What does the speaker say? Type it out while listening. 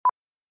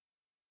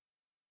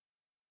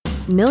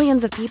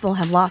Millions of people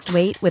have lost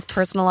weight with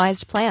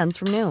personalized plans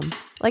from Noom.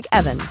 Like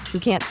Evan, who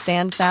can't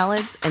stand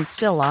salads and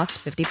still lost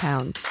 50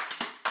 pounds.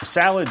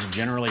 Salads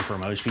generally for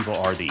most people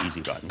are the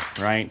easy button,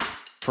 right?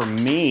 For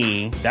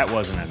me, that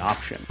wasn't an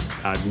option.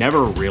 I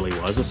never really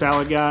was a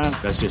salad guy.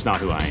 That's just not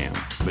who I am.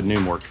 But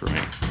Noom worked for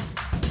me.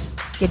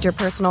 Get your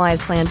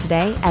personalized plan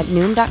today at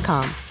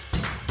Noom.com.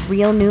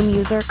 Real Noom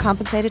user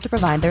compensated to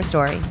provide their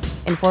story.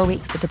 In 4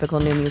 weeks, the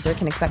typical Noom user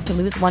can expect to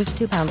lose 1 to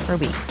 2 pounds per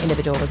week.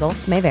 Individual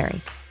results may vary.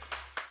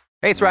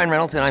 Hey, it's Ryan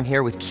Reynolds, and I'm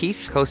here with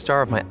Keith,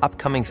 co-star of my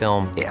upcoming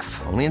film,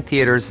 If, only in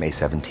theaters May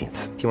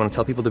 17th. Do you want to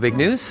tell people the big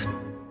news?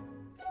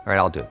 All right,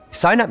 I'll do it.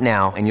 Sign up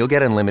now and you'll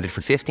get unlimited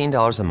for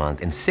 $15 a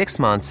month and 6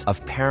 months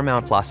of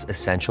Paramount Plus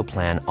Essential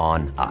Plan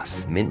on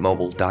us.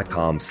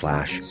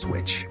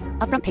 MintMobile.com/switch.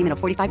 Upfront payment of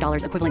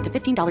 $45 equivalent to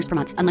 $15 per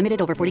month.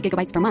 Unlimited over 40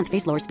 gigabytes per month.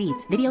 Face lower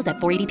speeds. Videos at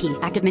 480p.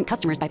 Active Mint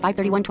customers by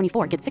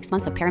 531.24 get 6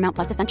 months of Paramount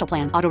Plus Essential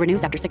Plan. Auto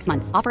renews after 6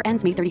 months. Offer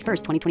ends May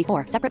 31st,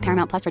 2024. Separate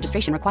Paramount Plus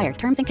registration required.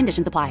 Terms and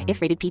conditions apply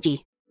if rated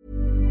PG.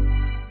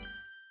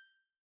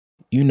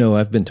 You know,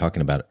 I've been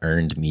talking about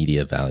earned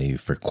media value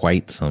for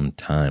quite some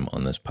time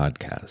on this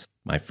podcast.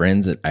 My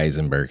friends at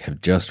Eisenberg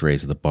have just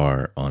raised the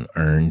bar on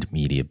earned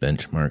media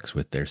benchmarks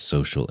with their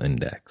social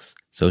index.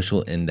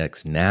 Social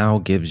Index now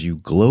gives you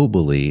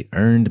globally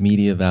earned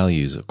media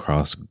values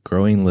across a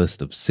growing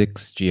list of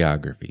 6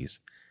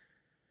 geographies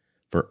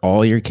for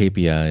all your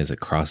KPIs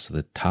across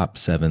the top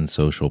 7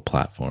 social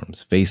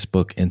platforms: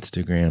 Facebook,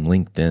 Instagram,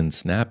 LinkedIn,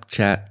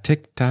 Snapchat,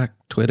 TikTok,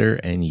 Twitter,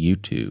 and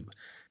YouTube.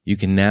 You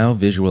can now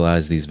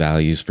visualize these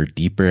values for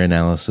deeper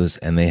analysis,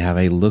 and they have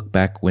a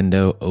look-back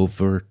window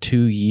over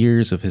 2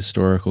 years of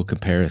historical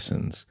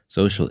comparisons.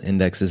 Social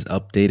Index is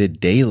updated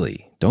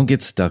daily. Don't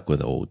get stuck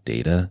with old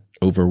data.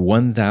 Over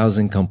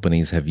 1,000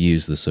 companies have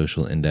used the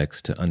Social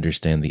Index to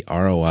understand the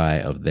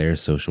ROI of their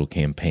social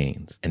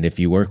campaigns. And if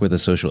you work with a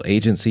social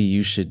agency,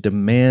 you should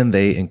demand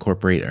they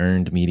incorporate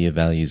earned media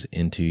values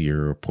into your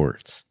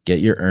reports.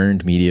 Get your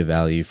earned media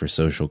value for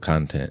social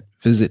content.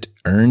 Visit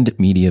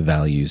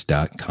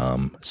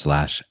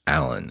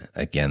earnedmediavalues.com/Alan.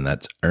 Again,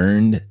 that's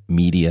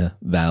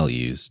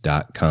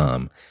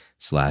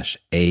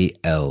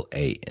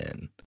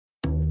earnedmediavalues.com/ALAN.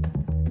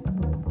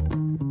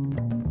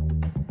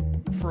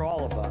 For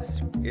all of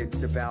us,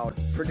 it's about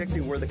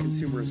predicting where the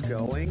consumer is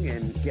going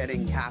and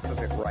getting half of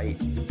it right.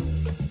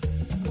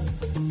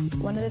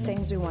 One of the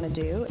things we want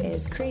to do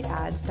is create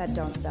ads that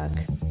don't suck.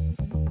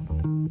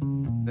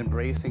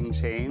 Embracing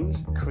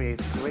change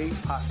creates great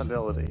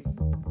possibility.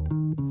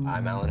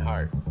 I'm Alan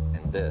Hart,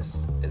 and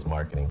this is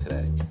Marketing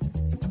Today.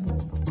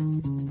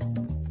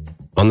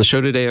 On the show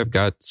today, I've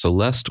got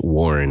Celeste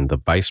Warren, the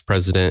Vice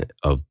President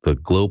of the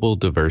Global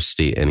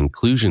Diversity and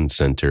Inclusion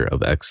Center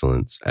of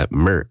Excellence at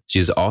Merck.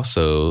 She's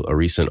also a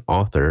recent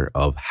author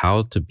of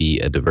How to Be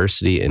a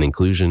Diversity and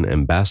Inclusion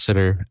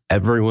Ambassador,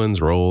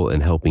 Everyone's Role in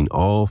Helping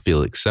All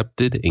Feel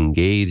Accepted,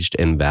 Engaged,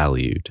 and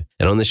Valued.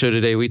 And on the show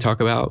today, we talk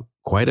about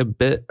quite a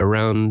bit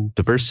around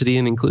diversity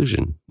and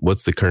inclusion.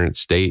 What's the current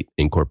state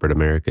in corporate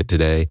America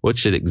today? What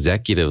should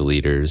executive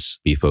leaders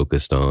be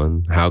focused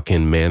on? How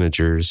can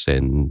managers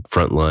and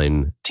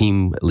frontline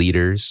team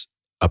leaders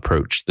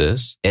approach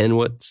this? And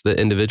what's the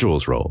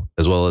individual's role,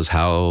 as well as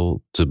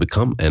how to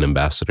become an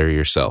ambassador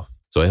yourself?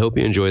 So I hope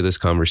you enjoy this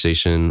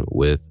conversation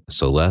with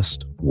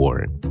Celeste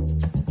Warren.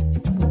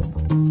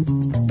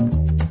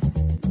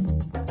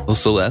 Well,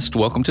 Celeste,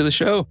 welcome to the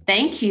show.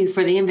 Thank you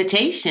for the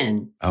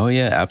invitation. Oh,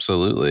 yeah,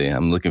 absolutely.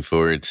 I'm looking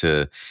forward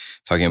to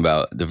talking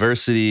about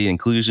diversity,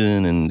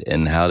 inclusion,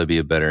 and how to be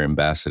a better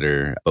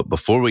ambassador. But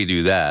before we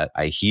do that,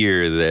 I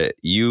hear that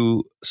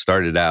you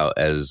started out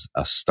as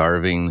a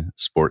starving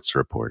sports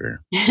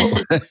reporter.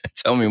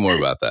 Tell me more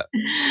about that.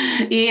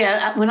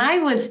 Yeah, when I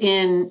was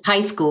in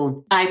high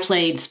school, I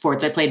played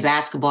sports. I played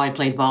basketball, I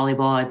played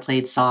volleyball, I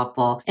played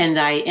softball, and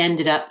I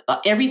ended up,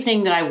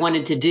 everything that I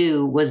wanted to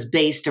do was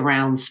based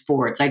around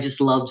sports. I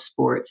just loved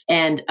sports.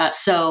 And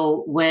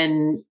so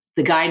when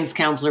the guidance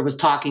counselor was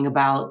talking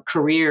about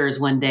careers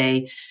one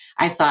day,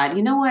 I thought,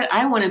 you know what,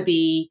 I want to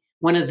be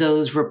one of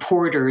those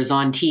reporters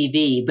on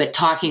TV, but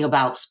talking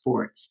about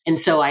sports. And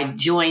so I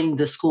joined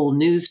the school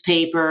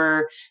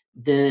newspaper,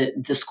 the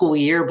school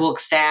yearbook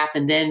staff.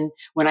 And then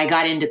when I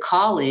got into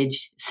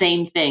college,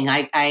 same thing.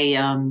 I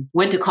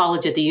went to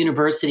college at the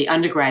university,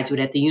 undergraduate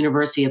at the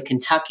University of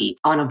Kentucky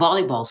on a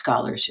volleyball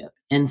scholarship.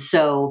 And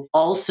so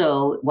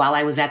also while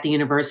I was at the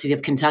University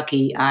of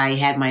Kentucky, I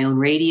had my own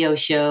radio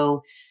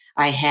show.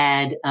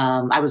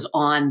 I was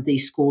on the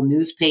school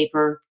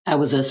newspaper. I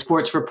was a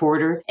sports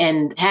reporter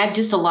and had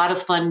just a lot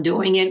of fun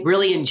doing it,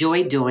 really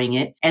enjoyed doing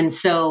it. And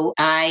so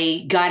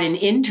I got an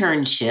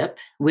internship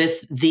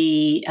with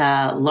the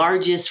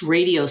largest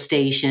radio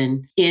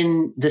station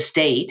in the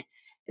state.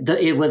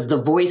 It was the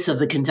voice of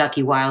the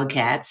Kentucky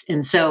Wildcats.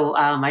 And so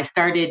I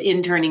started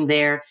interning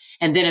there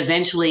and then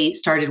eventually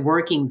started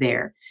working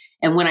there.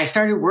 And when I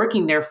started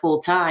working there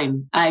full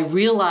time, I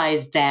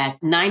realized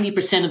that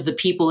 90% of the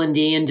people in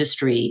the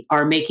industry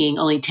are making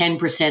only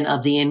 10%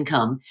 of the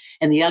income,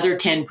 and the other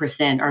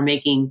 10% are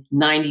making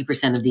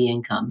 90% of the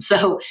income.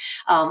 So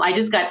I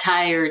just got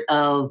tired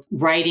of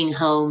writing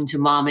home to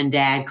mom and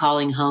dad,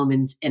 calling home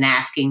and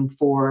asking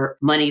for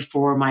money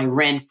for my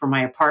rent for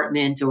my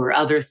apartment or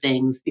other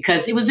things,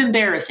 because it was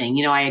embarrassing.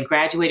 You know, I had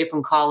graduated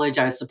from college.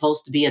 I was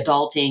supposed to be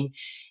adulting,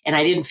 and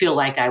I didn't feel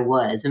like I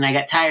was. And I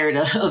got tired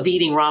of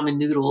eating ramen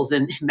noodles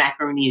and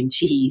macaroni and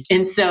cheese.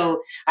 And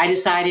so I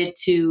decided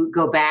to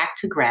go back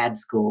to grad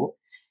school.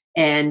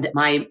 And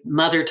my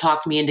mother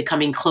talked me into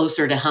coming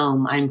closer to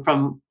home. I'm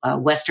from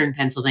Western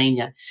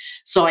Pennsylvania.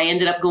 So I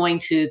ended up going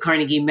to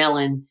Carnegie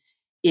Mellon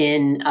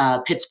in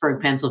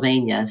Pittsburgh,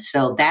 Pennsylvania.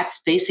 So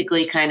that's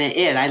basically kind of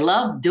it. I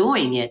loved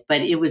doing it,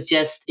 but it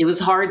was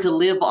hard to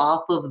live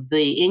off of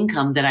the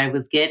income that I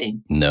was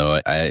getting.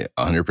 No, I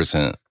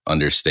 100%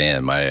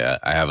 understand. I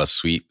have a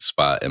sweet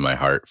spot in my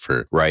heart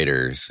for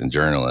writers and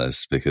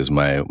journalists because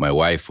my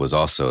wife was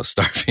also a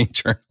starving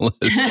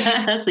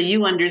journalist. So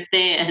you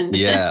understand.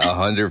 Yeah,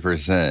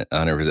 100%.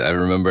 I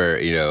remember,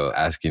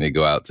 asking to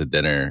go out to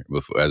dinner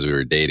before, as we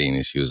were dating,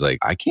 and she was like,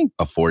 I can't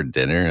afford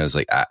dinner. And I was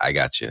like, I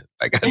got you.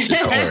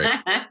 Don't worry.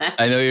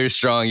 I know you're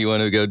strong. You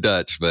want to go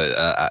Dutch,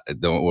 but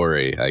don't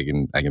worry. I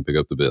can pick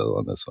up the bill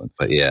on this one.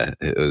 But yeah,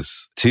 it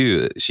was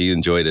too. She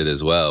enjoyed it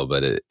as well,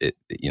 but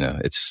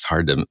it's just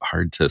hard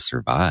to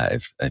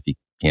survive if you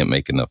can't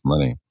make enough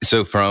money.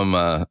 So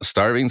from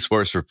starving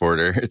sports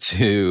reporter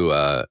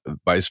to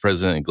vice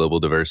president of Global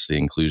Diversity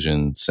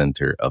Inclusion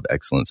Center of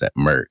Excellence at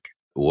Merck.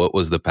 What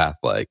was the path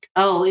like?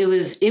 Oh, it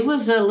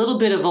was a little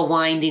bit of a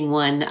winding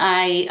one.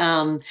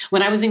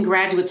 When I was in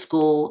graduate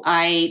school,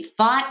 I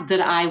thought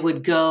that I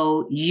would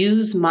go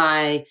use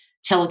my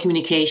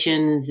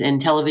telecommunications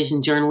and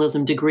television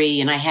journalism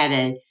degree, and I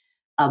had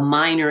a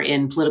minor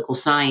in political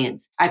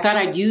science. I thought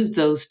I'd use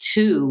those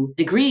two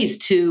degrees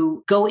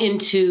to go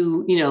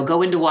into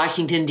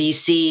Washington,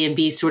 D.C. and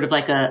be sort of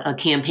like a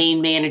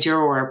campaign manager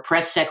or a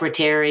press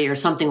secretary or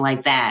something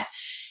like that,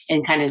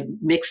 and kind of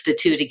mix the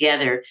two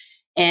together.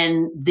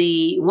 And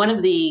one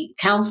of the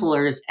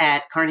counselors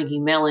at Carnegie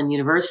Mellon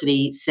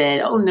University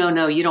said, "Oh,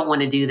 no, you don't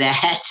want to do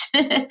that.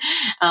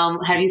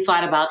 Have you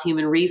thought about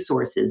human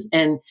resources?"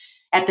 And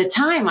at the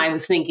time I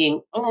was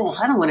thinking, "Oh,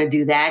 I don't want to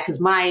do that," because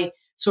my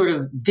sort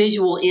of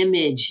visual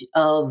image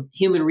of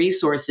human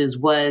resources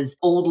was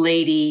old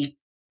lady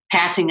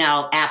passing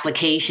out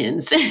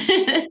applications.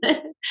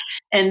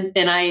 And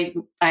I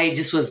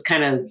just was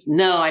kind of,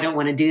 no, I don't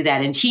want to do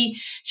that. And she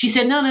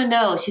said,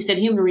 no. She said,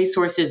 human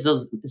resources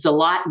is a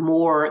lot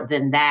more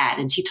than that.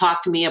 And she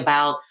talked to me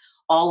about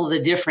all of the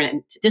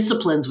different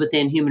disciplines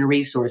within human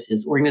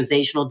resources,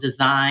 organizational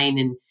design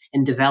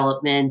and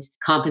development,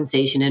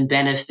 compensation and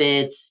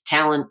benefits,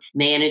 talent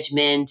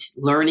management,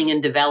 learning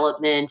and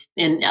development,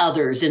 and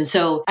others. And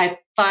so I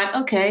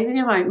thought, okay,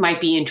 it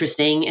might be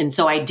interesting. And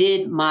so I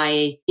did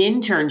my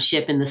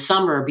internship in the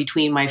summer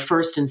between my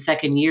first and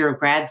second year of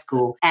grad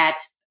school at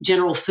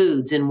General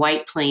Foods in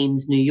White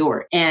Plains, New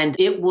York. And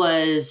it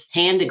was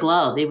hand to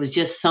glove. It was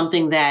just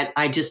something that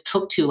I just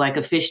took to like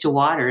a fish to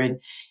water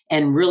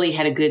and really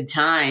had a good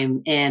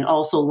time and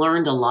also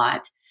learned a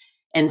lot.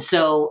 And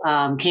so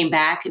came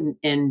back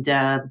and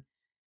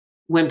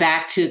went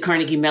back to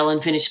Carnegie Mellon,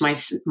 finished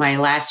my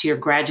last year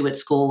of graduate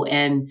school.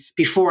 And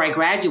before I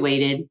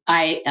graduated,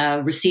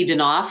 I received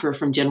an offer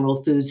from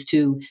General Foods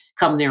to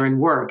come there and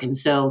work. And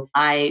so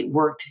I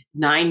worked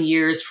 9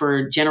 years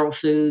for General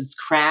Foods,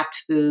 Kraft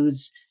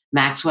Foods,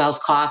 Maxwell's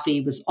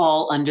Coffee, was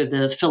all under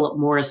the Philip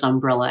Morris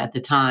umbrella at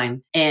the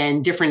time,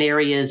 and different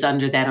areas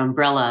under that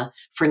umbrella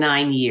for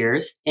 9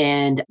 years.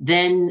 And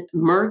then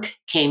Merck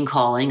came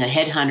calling, a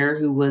headhunter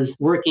who was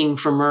working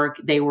for Merck.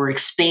 They were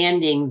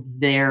expanding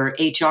their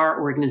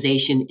HR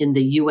organization in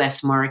the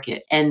U.S.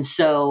 market. And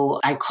so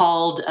I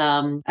called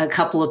a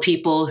couple of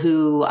people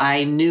who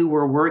I knew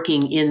were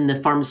working in the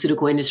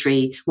pharmaceutical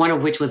industry, one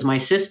of which was my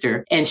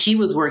sister, and she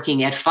was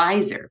working at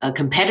Pfizer, a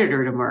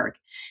competitor to Merck.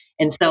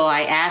 And so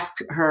I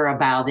asked her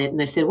about it,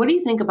 and I said, "What do you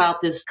think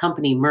about this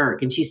company,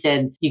 Merck?" And she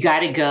said, "You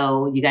got to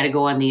go. You got to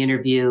go on the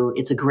interview.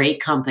 It's a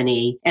great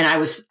company." And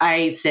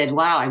I said,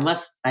 "Wow,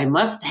 I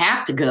must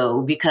have to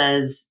go,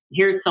 because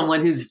here's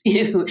someone who's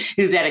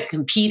at a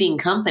competing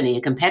company,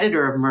 a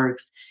competitor of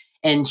Merck's,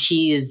 and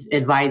she is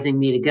advising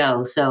me to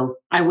go." So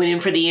I went in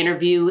for the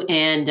interview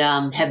and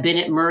have been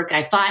at Merck.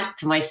 I thought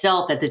to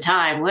myself at the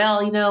time,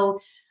 well,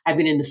 I've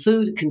been in the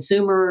food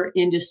consumer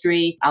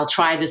industry. I'll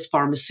try this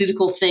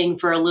pharmaceutical thing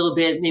for a little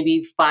bit,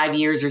 maybe 5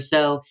 years or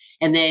so,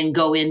 and then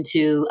go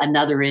into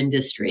another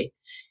industry.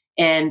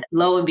 And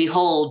lo and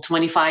behold,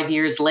 25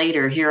 years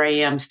later, here I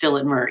am still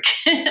at Merck.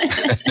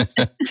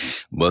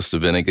 Must have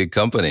been a good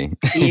company.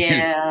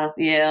 Yeah.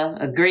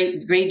 A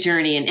great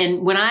journey.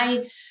 And when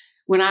I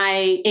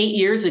 8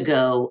 years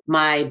ago,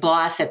 my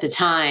boss at the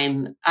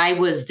time, I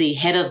was the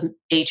head of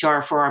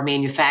HR for our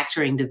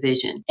manufacturing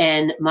division.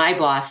 And my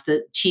boss,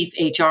 the chief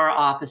HR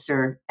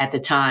officer at the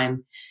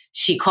time,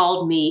 she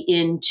called me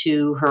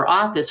into her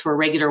office for a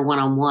regular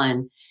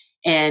one-on-one.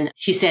 And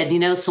she said,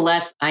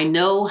 Celeste, I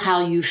know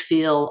how you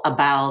feel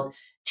about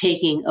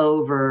taking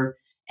over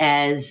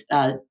as,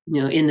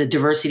 in the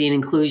diversity and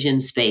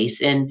inclusion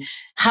space. And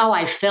how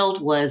I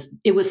felt was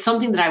it was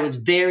something that I was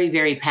very,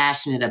 very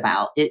passionate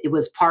about. It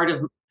was part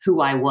of who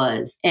I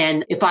was.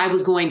 And if I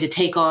was going to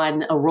take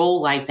on a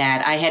role like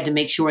that, I had to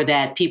make sure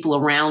that people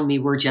around me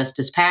were just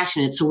as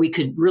passionate so we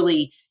could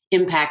really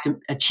impact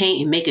a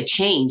change, make a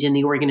change in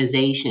the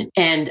organization.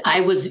 And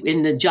I was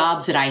in the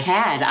jobs that I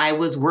had, I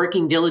was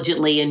working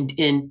diligently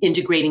in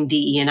integrating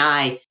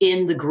DE&I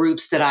in the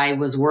groups that I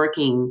was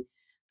working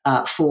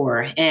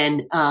for,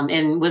 and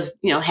was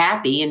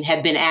happy, and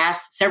had been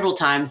asked several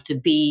times to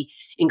be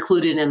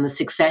included in the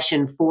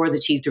succession for the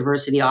chief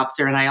diversity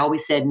officer. And I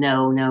always said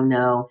no.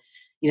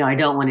 I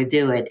don't want to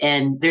do it.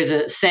 And there's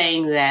a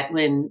saying that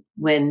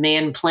when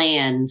man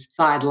plans,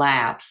 God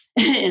laughs.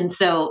 And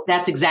so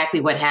that's exactly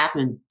what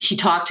happened. She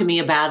talked to me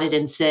about it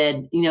and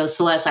said,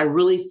 Celeste, I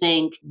really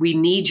think we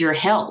need your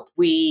help.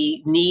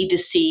 We need to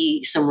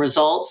see some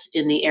results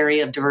in the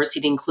area of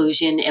diversity and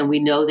inclusion. And we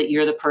know that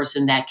you're the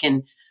person that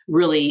can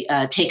really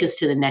take us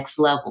to the next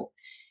level.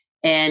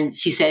 And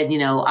she said,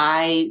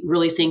 I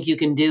really think you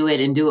can do it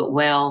and do it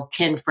well.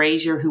 Ken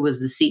Frazier, who was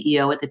the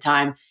CEO at the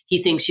time,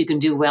 he thinks you can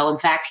do well. In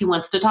fact, he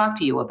wants to talk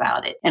to you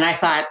about it. And I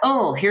thought,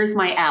 oh, here's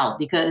my out,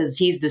 because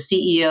he's the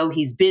CEO.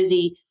 He's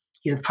busy.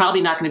 He's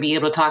probably not going to be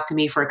able to talk to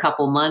me for a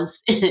couple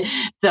months.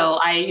 So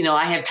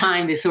I have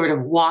time to sort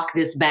of walk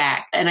this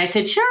back. And I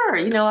said, sure,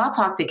 I'll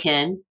talk to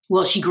Ken.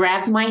 Well, she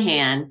grabs my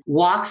hand,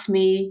 walks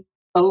me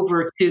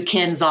over to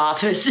Ken's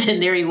office,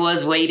 and there he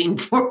was waiting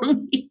for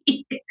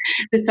me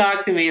to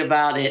talk to me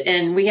about it.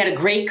 And we had a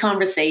great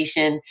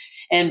conversation.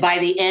 And by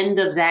the end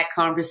of that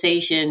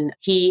conversation,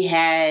 he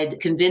had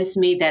convinced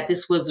me that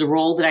this was the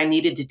role that I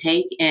needed to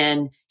take,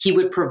 and he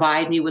would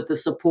provide me with the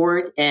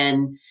support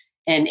and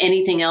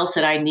anything else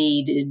that I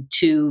needed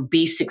to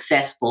be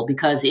successful,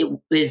 because it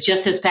was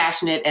just as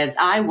passionate as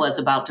I was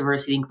about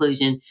diversity and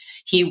inclusion.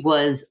 He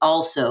was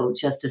also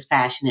just as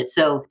passionate.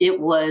 So it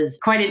was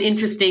quite an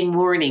interesting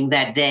morning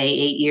that day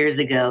 8 years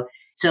ago.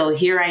 So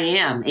here I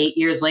am 8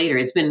 years later.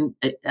 It's been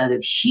a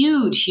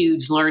huge,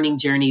 huge learning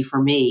journey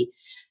for me,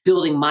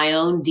 building my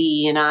own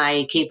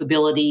DE&I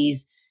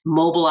capabilities,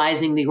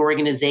 mobilizing the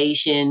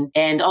organization,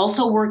 and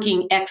also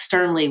working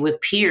externally with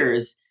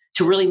peers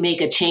to really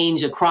make a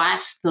change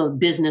across the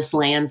business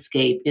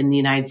landscape in the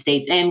United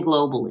States and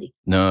globally.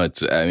 No,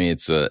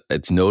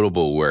 it's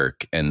notable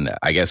work. And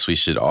I guess we're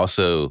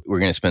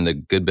going to spend a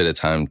good bit of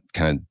time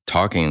kind of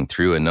talking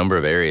through a number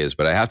of areas.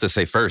 But I have to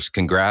say first,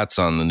 congrats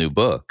on the new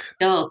book.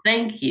 Oh,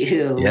 thank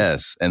you.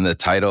 Yes. And the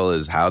title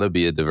is How to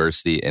Be a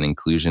Diversity and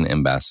Inclusion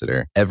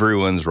Ambassador,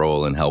 Everyone's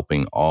Role in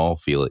Helping All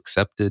Feel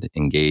Accepted,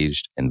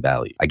 Engaged, and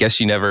Valued. I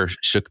guess you never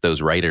shook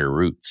those writer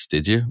roots,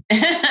 did you?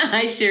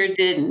 I sure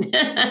didn't.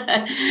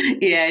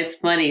 Yeah, it's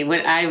funny.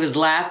 When I was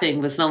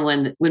laughing with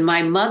someone, when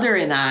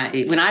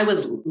I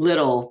was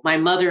little, my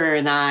mother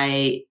and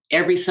I,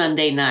 every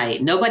Sunday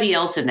night, nobody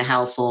else in the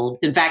household.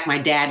 In fact, my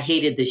dad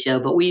hated the show,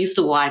 but we used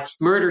to watch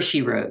Murder,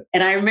 She Wrote.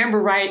 And I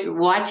remember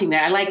watching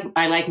that.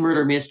 I like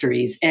murder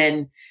mysteries.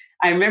 And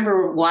I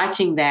remember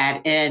watching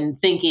that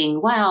and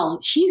thinking, wow,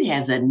 she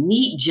has a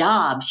neat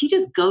job. She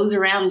just goes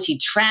around and she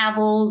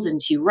travels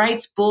and she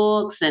writes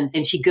books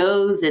and she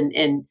goes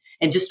and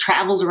just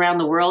travels around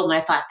the world. And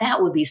I thought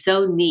that would be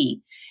so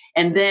neat.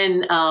 And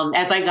then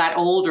as I got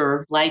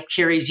older, life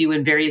carries you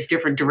in various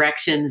different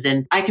directions.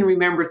 And I can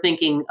remember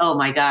thinking, oh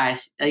my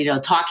gosh,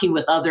 talking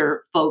with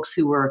other folks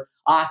who were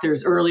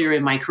authors earlier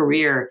in my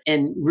career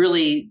and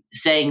really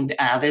saying,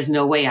 there's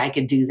no way I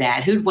could do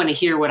that. Who'd want to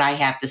hear what I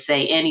have to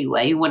say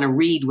anyway? Who'd want to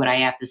read what I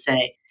have to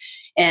say?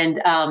 And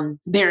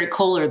Barrett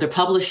Kohler, the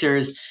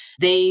publishers,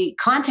 they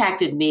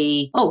contacted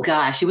me. Oh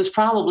gosh, it was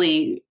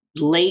probably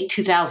late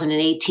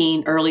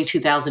 2018, early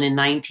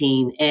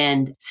 2019,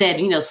 and said,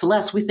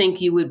 Celeste, we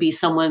think you would be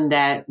someone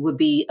that would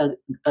be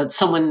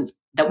someone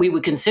that we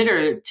would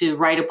consider to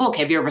write a book.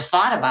 Have you ever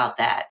thought about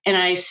that? And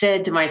I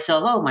said to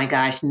myself, oh my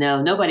gosh,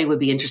 no, nobody would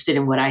be interested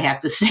in what I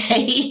have to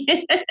say.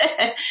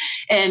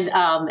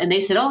 And they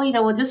said, oh,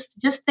 well,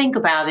 just think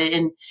about it.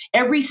 And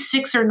every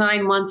 6 or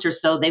 9 months or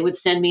so, they would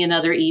send me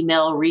another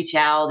email, reach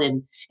out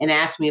and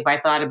ask me if I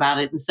thought about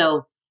it. And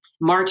so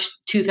March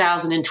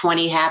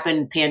 2020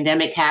 happened,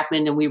 pandemic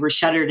happened, and we were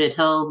shuttered at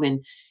home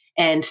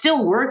and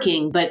still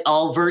working, but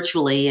all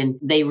virtually. And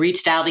they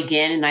reached out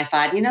again, and I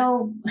thought,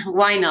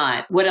 why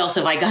not? What else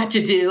have I got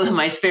to do in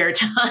my spare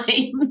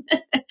time?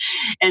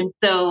 And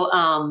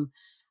so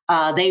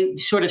they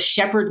sort of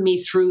shepherded me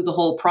through the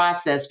whole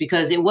process,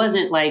 because it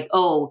wasn't like,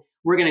 oh,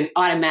 we're going to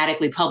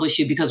automatically publish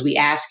you because we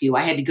asked you.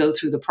 I had to go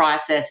through the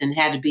process and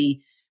had to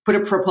put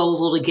a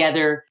proposal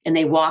together, and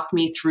they walked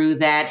me through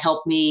that,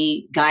 helped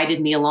me, guided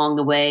me along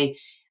the way.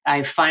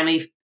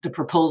 The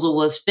proposal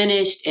was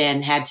finished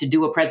and had to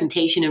do a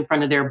presentation in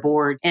front of their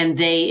board, and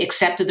they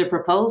accepted the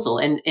proposal.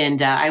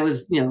 And I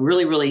was,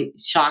 really, really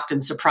shocked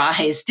and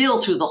surprised still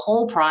through the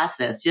whole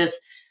process.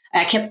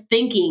 I kept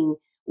thinking,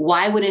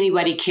 why would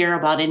anybody care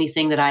about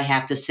anything that I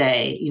have to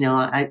say?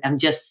 I'm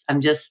just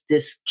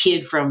this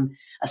kid from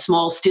a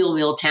small steel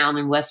mill town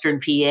in Western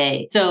PA.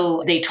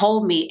 So they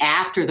told me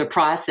after the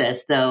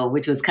process, though,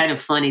 which was kind of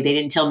funny. They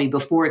didn't tell me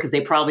before because they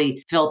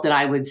probably felt that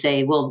I would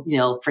say, well,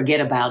 forget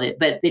about it.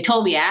 But they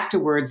told me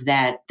afterwards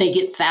that they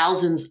get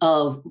thousands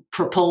of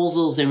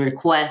proposals and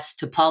requests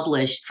to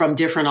publish from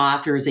different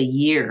authors a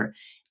year,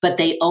 but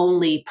they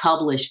only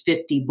publish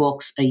 50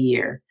 books a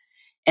year.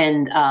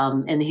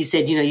 And he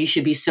said, you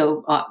should be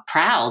so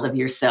proud of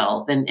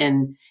yourself.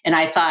 And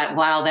I thought,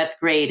 wow, that's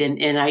great.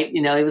 And I,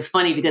 it was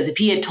funny because if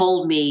he had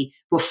told me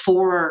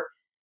before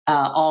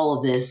all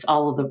of this,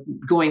 all of the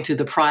going through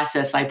the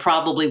process, I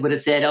probably would have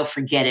said, oh,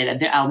 forget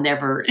it. I'll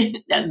never,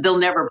 they'll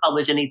never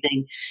publish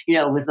anything,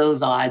 with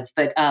those odds.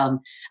 But I'm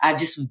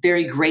just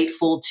very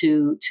grateful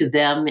to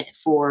them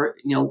for,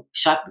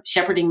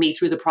 shepherding me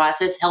through the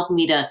process, helping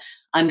me to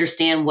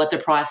understand what the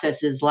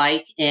process is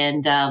like,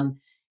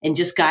 and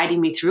just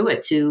guiding me through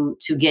it to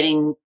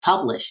getting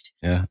published.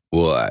 Yeah.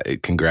 Well,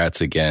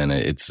 congrats again.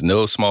 It's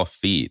no small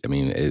feat. I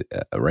mean,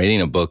 writing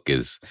a book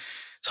it's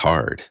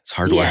hard. It's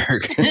hard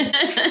work.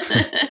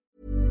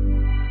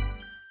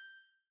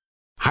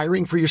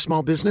 Hiring for your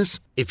small business?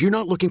 If you're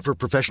not looking for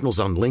professionals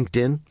on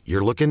LinkedIn,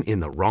 you're looking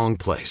in the wrong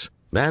place.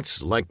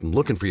 That's like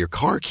looking for your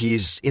car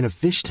keys in a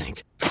fish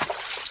tank.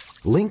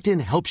 LinkedIn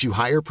helps you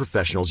hire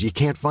professionals you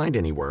can't find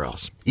anywhere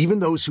else,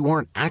 even those who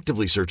aren't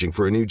actively searching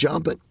for a new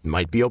job but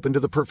might be open to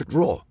the perfect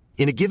role.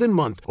 In a given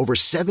month, over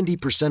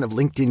 70% of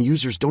LinkedIn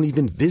users don't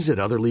even visit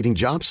other leading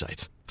job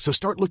sites. So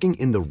start looking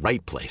in the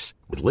right place.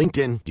 With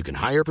LinkedIn, you can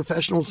hire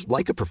professionals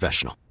like a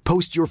professional.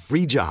 Post your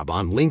free job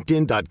on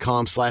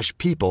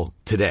linkedin.com/people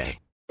today.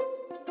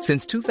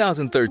 Since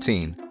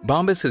 2013,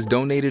 Bombas has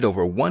donated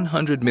over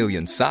 100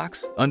 million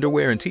socks,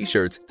 underwear, and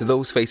T-shirts to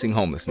those facing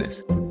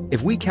homelessness.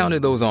 If we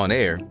counted those on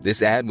air,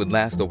 this ad would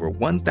last over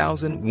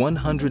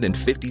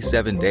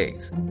 1,157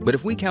 days. But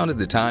if we counted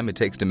the time it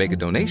takes to make a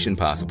donation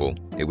possible,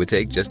 it would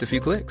take just a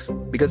few clicks.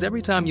 Because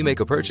every time you make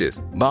a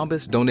purchase,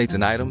 Bombas donates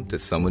an item to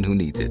someone who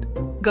needs it.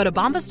 Go to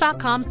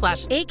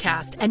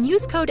bombas.com/ACAST and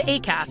use code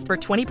ACAST for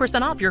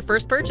 20% off your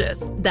first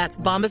purchase. That's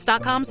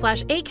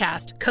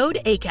bombas.com/ACAST, code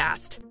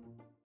ACAST.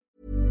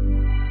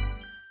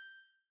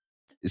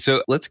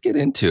 So let's get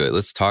into it.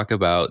 Let's talk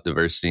about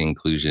diversity and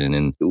inclusion.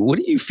 And what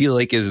do you feel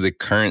like is the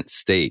current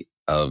state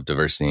of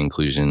diversity and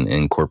inclusion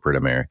in corporate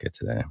America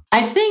today?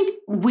 I think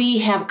we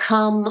have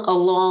come a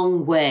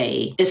long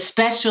way,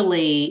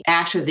 especially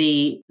after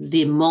the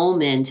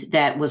moment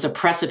that was a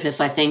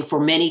precipice, I think, for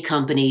many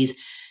companies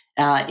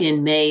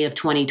in May of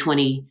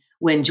 2020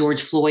 when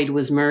George Floyd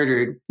was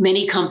murdered.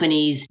 Many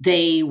companies,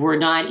 they were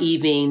not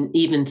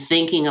even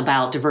thinking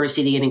about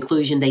diversity and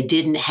inclusion. They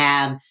didn't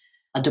have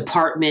a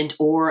department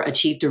or a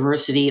chief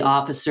diversity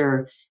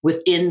officer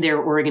within their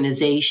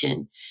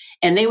organization.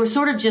 And they were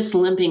sort of just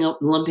limping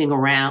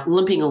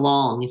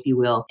along, if you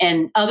will.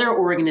 And other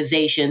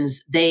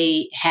organizations,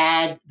 they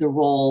had the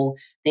role,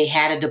 they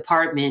had a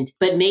department,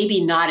 but maybe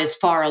not as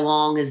far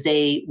along as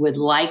they would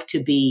like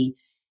to be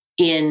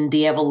in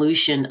the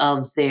evolution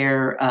of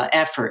their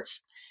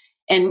efforts.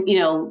 And,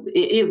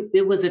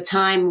 it was a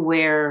time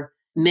where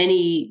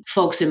many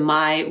folks in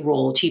my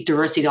role, chief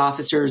diversity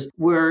officers,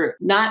 were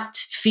not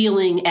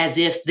feeling as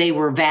if they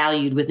were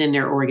valued within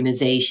their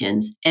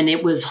organizations. And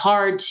it was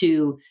hard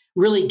to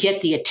really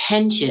get the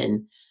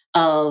attention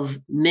of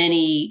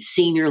many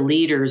senior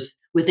leaders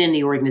within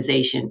the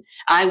organization.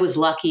 I was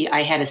lucky.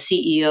 I had a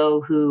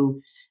CEO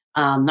who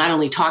not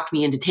only talked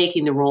me into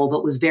taking the role,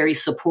 but was very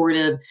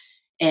supportive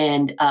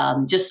and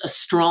just a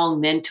strong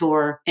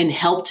mentor, and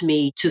helped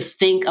me to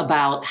think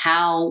about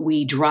how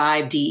we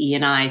drive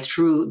DE&I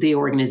through the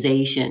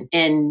organization.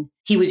 And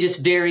he was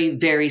just very,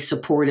 very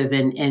supportive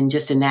and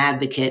just an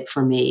advocate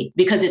for me,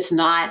 because it's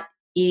not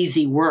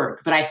easy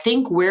work. But I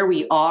think where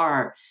we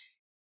are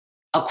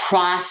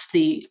across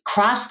the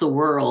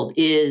world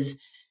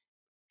is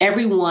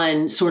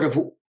everyone sort of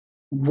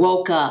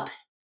woke up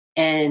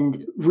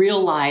and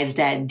realized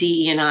that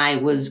DE&I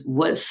was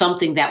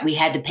something that we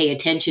had to pay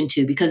attention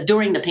to, because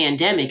during the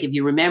pandemic, if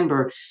you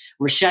remember,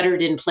 we're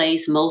shuttered in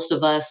place. Most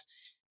of us,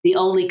 the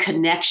only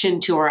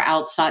connection to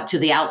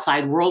the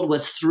outside world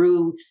was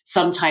through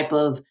some type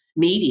of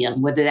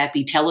medium, whether that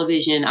be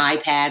television,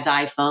 iPads,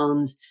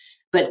 iPhones.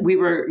 But we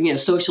were,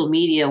 social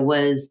media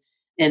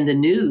and the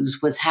news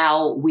was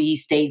how we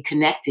stayed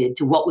connected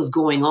to what was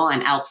going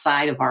on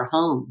outside of our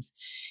homes.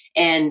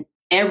 And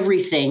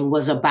everything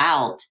was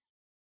about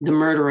the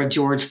murder of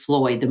George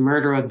Floyd, the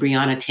murder of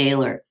Breonna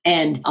Taylor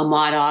and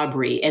Ahmaud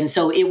Arbery. And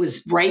so it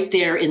was right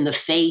there in the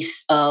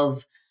face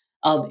of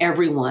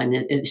everyone,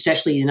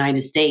 especially the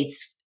United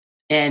States.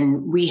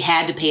 And we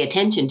had to pay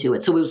attention to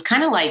it. So it was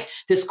kind of like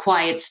this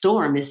quiet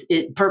storm, this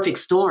perfect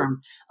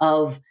storm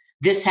of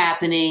this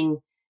happening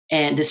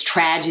and this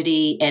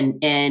tragedy,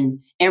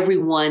 and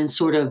everyone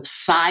sort of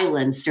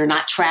silenced. They're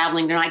not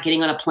traveling. They're not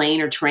getting on a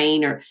plane or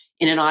train or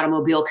in an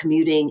automobile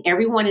commuting.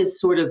 Everyone is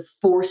sort of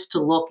forced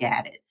to look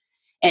at it.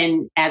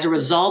 And as a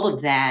result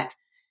of that,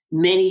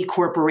 many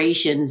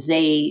corporations,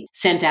 they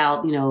sent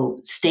out,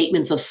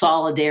 statements of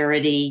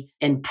solidarity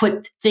and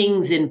put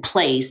things in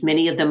place.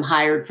 Many of them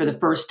hired for the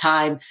first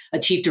time a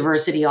chief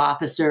diversity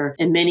officer,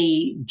 and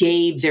many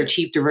gave their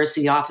chief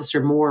diversity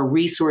officer more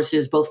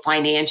resources, both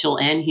financial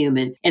and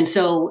human. And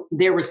so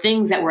there were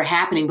things that were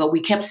happening, but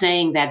we kept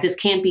saying that this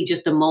can't be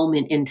just a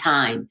moment in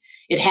time.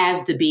 It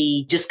has to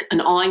be just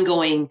an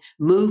ongoing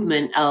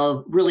movement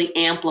of really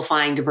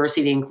amplifying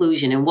diversity and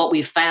inclusion. And what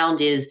we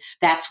found is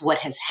that's what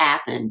has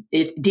happened.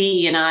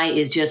 DE&I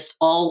is just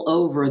all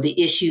over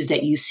the issues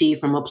that you see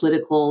from a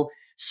political,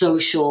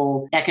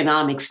 social,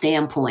 economic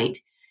standpoint.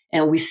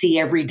 And we see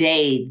every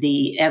day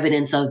the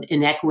evidence of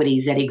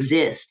inequities that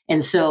exist.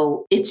 And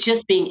so it's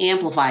just being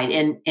amplified.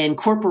 And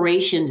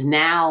corporations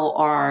now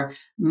are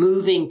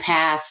moving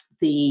past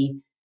the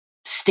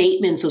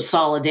statements of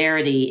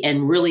solidarity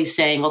and really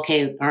saying,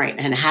 okay, all right,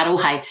 and how do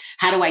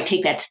I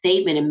take that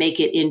statement and make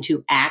it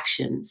into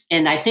actions?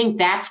 And I think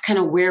that's kind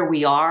of where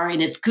we are,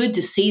 and it's good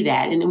to see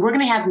that. And we're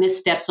going to have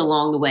missteps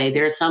along the way.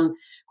 There are some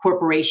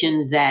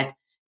corporations that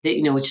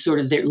it's sort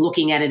of, they're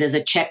looking at it as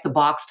a check the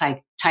box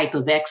type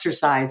of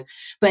exercise,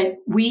 but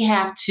we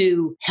have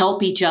to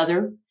help each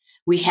other.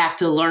 We have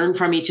to learn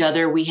from each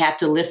other. We have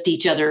to lift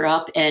each other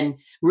up and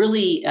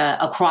really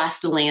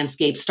across the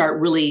landscape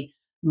start really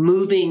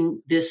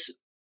moving this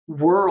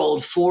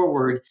world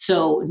forward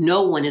so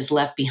no one is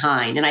left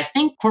behind. And I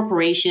think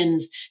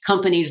corporations,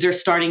 companies, they're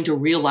starting to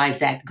realize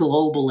that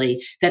globally,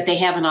 that they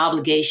have an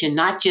obligation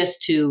not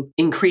just to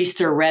increase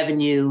their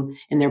revenue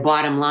and their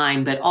bottom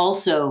line, but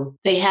also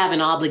they have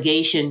an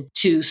obligation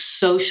to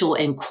social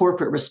and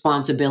corporate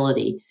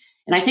responsibility.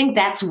 And I think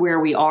that's where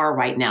we are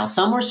right now.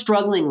 Some are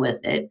struggling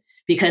with it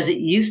because it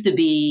used to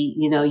be,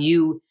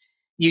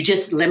 you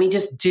just, let me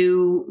just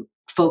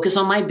focus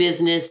on my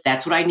business.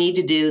 That's what I need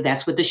to do.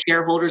 That's what the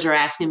shareholders are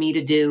asking me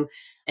to do.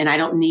 And I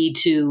don't need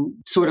to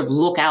sort of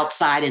look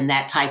outside in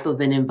that type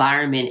of an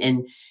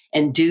environment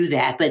and do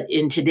that. But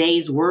in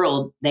today's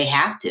world, they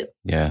have to.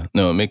 Yeah,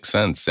 no, it makes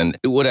sense. And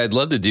what I'd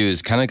love to do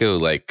is kind of go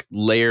like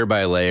layer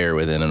by layer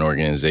within an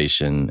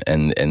organization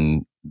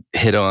and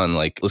hit on,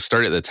 like, let's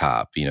start at the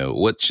top.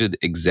 What should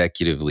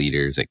executive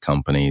leaders at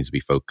companies be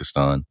focused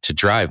on to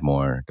drive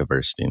more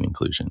diversity and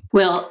inclusion?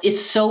 Well,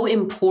 it's so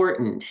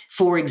important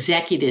for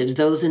executives,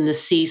 those in the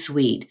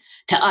C-suite,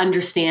 to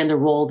understand the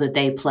role that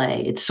they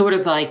play. It's sort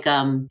of like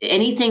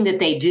anything that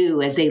they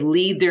do as they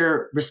lead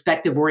their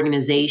respective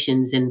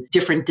organizations and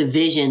different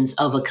divisions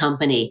of a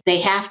company.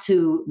 They have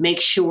to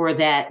make sure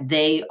that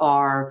they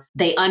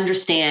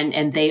understand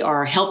and they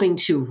are helping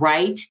to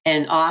write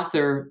and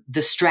author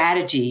the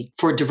strategy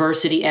for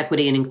diversity,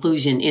 equity, and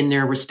inclusion in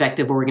their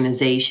respective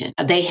organization.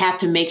 They have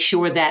to make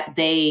sure that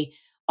they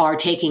are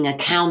taking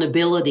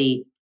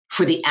accountability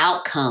for the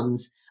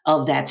outcomes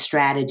of that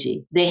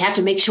strategy. They have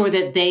to make sure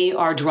that they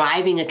are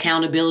driving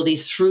accountability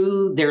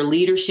through their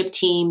leadership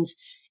teams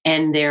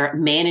and their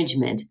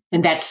management.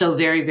 And that's so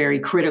very, very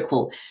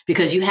critical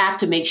because you have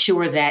to make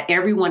sure that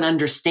everyone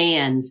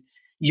understands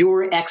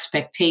your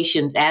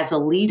expectations as a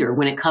leader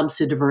when it comes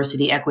to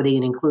diversity, equity,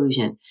 and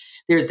inclusion.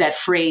 There's that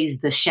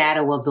phrase, the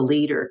shadow of the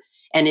leader.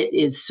 And it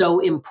is so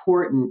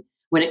important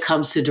when it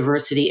comes to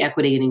diversity,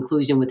 equity, and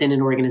inclusion within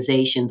an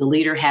organization. The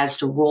leader has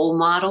to role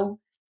model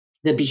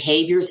the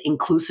behaviors,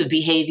 inclusive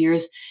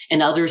behaviors,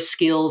 and other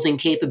skills and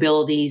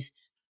capabilities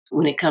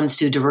when it comes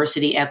to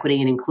diversity, equity,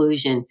 and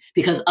inclusion,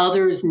 because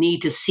others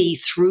need to see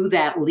through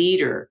that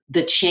leader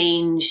the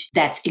change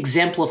that's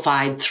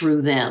exemplified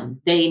through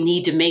them. They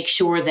need to make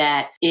sure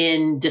that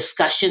in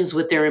discussions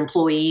with their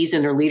employees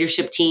and their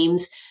leadership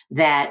teams,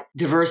 that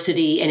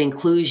diversity and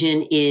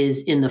inclusion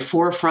is in the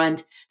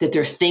forefront, that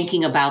they're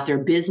thinking about their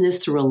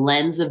business through a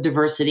lens of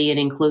diversity and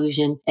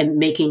inclusion and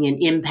making an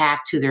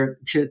impact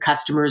to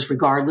customers,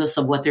 regardless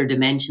of what their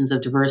dimensions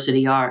of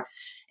diversity are.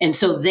 And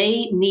so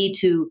they need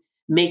to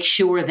make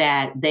sure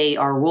that they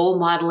are role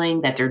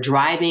modeling, that they're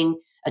driving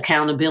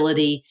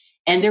accountability,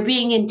 and they're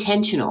being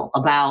intentional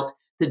about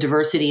the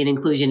diversity and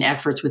inclusion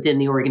efforts within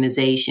the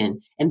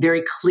organization and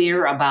very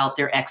clear about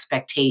their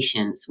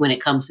expectations when it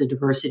comes to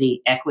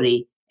diversity,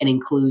 equity, and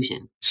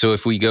inclusion. So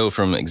if we go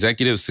from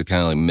executives to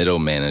kind of like middle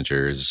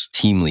managers,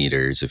 team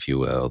leaders, if you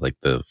will, like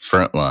the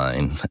front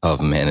line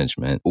of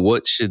management,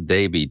 what should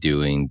they be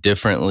doing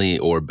differently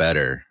or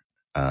better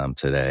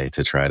today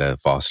to try to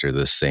foster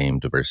the same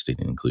diversity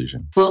and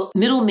inclusion? Well,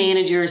 middle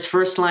managers,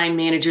 first line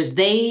managers,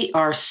 they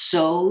are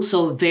so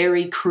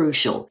very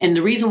crucial. And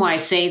the reason why I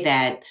say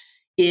that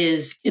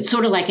is it's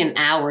sort of like an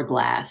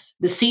hourglass.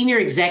 The senior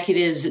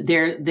executives,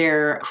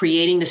 they're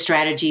creating the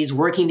strategies,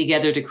 working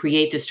together to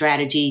create the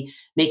strategy,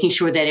 making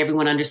sure that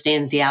everyone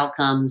understands the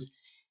outcomes.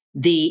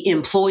 The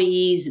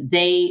employees,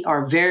 they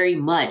are very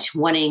much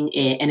wanting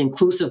an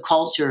inclusive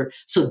culture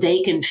so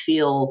they can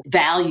feel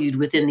valued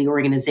within the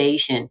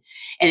organization.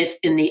 And it's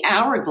in the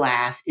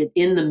hourglass,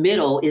 in the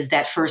middle is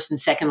that first and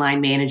second line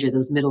manager,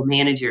 those middle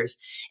managers.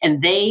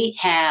 And they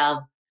have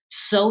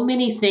so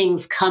many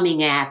things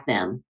coming at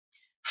them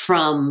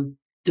from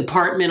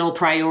departmental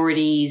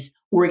priorities,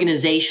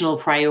 organizational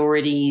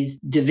priorities,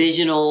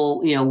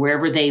 divisional,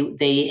 wherever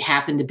they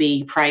happen to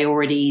be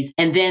priorities.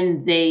 And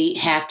then they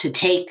have to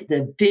take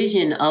the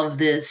vision of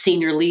the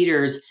senior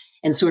leaders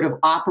and sort of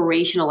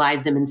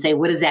operationalize them and say,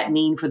 what does that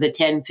mean for the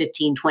 10,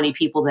 15, 20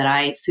 people that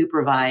I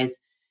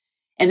supervise?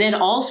 And then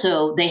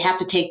also they have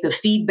to take the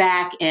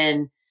feedback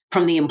and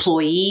from the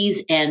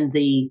employees and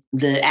the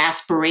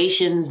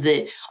aspirations,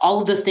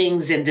 all of the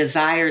things and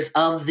desires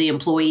of the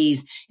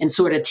employees, and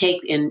sort of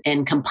take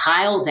and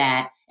compile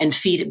that and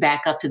feed it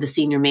back up to the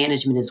senior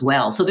management as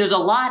well. So there's a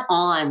lot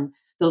on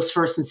those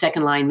first and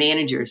second line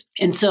managers.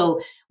 And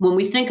so when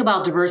we think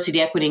about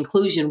diversity, equity,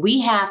 inclusion,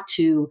 we have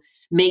to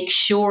make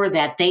sure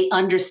that they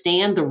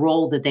understand the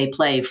role that they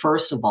play,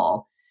 first of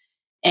all,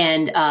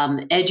 and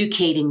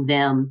educating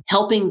them,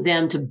 helping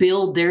them to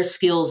build their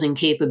skills and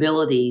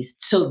capabilities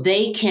so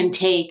they can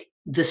take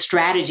the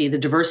strategy, the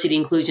diversity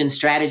inclusion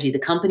strategy, the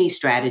company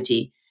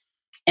strategy,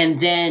 and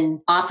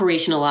then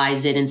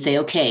operationalize it and say,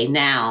 okay,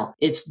 now,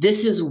 if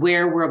this is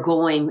where we're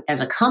going as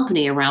a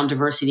company around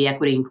diversity,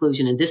 equity,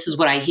 inclusion, and this is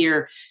what I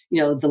hear,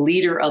 the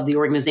leader of the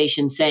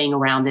organization saying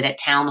around it at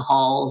town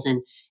halls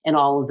and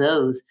all of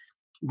those,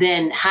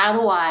 then how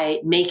do I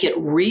make it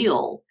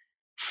real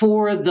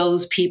for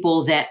those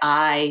people that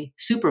I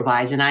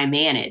supervise and I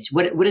manage?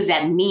 What does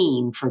that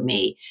mean for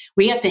me?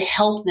 We have to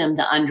help them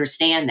to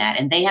understand that,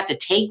 and they have to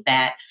take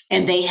that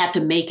and they have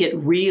to make it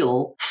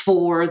real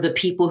for the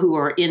people who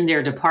are in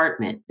their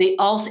department. They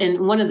also,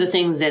 and one of the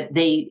things that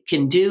they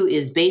can do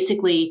is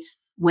basically,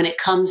 when it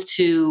comes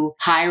to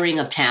hiring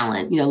of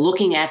talent,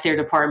 looking at their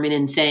department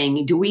and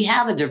saying, do we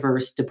have a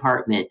diverse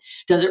department?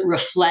 Does it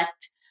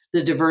reflect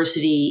the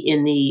diversity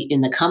in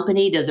the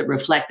company? Does it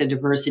reflect the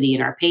diversity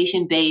in our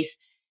patient base?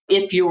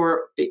 If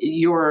your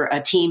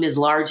team is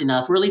large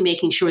enough, really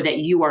making sure that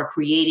you are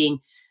creating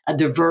a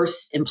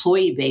diverse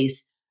employee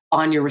base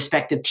on your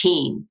respective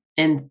team.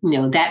 And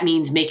that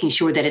means making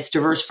sure that it's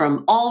diverse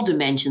from all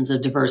dimensions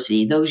of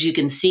diversity, those you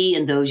can see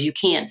and those you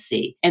can't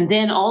see. And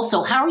then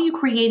also, how are you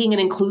creating an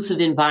inclusive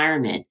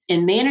environment?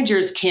 And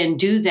managers can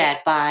do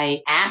that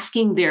by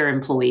asking their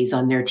employees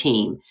on their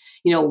team,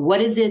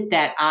 what is it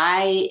that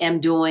I am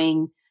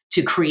doing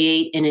to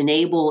create and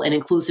enable an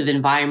inclusive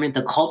environment,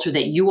 the culture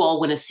that you all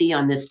want to see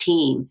on this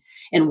team?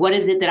 And what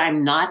is it that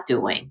I'm not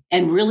doing?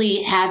 And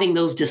really having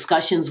those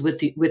discussions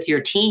with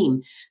your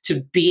team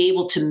to be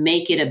able to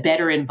make it a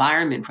better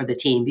environment for the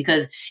team.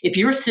 Because if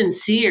you're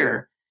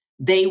sincere,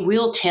 they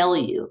will tell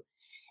you.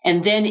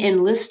 And then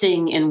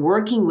enlisting and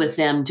working with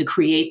them to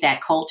create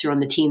that culture on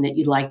the team that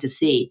you'd like to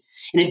see.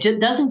 And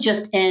it doesn't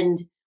just end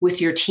with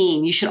your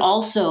team. You should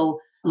also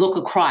look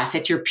across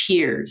at your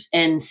peers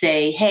and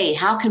say, hey,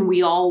 how can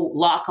we all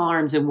lock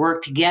arms and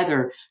work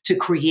together to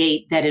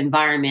create that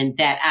environment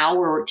that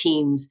our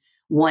teams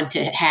want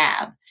to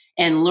have,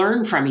 and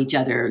learn from each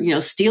other,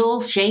 steal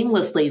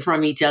shamelessly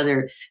from each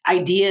other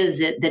ideas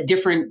that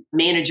different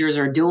managers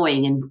are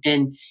doing,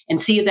 and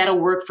see if that'll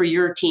work for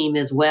your team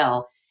as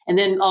well. And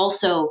then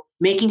also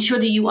making sure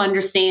that you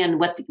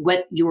understand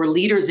what your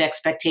leaders'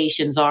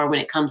 expectations are when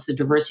it comes to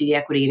diversity,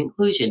 equity, and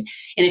inclusion.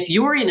 And if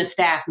you're in a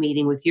staff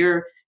meeting with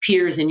your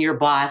peers and your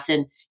boss,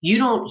 and you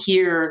don't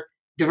hear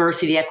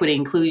diversity, equity,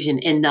 inclusion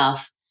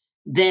enough,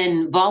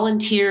 then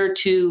volunteer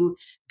to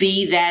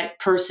be that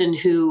person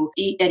who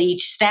at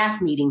each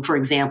staff meeting, for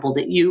example,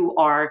 that you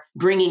are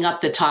bringing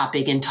up the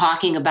topic and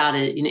talking about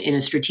it in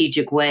a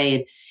strategic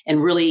way,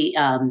 and really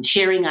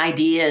sharing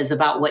ideas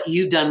about what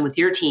you've done with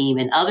your team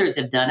and others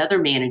have done, other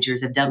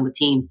managers have done with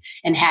teams,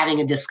 and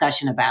having a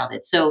discussion about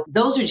it. So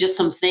those are just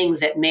some things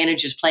that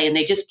managers play, and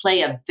they just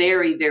play a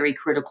very, very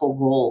critical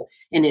role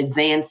in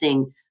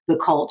advancing the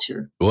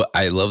culture. Well,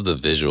 I love the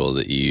visual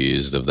that you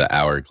used of the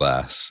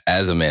hourglass.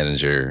 As a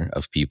manager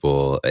of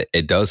people,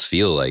 it does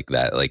feel like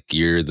that. Like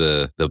you're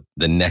the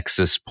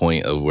nexus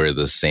point of where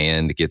the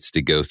sand gets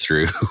to go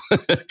through.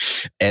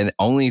 And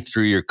only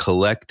through your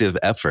collective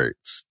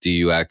efforts do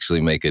you actually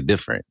make a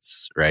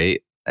difference,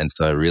 right? And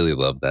so I really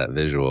love that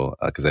visual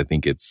because I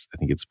think it's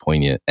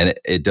poignant. And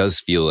it does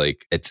feel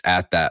like it's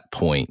at that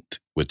point,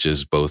 which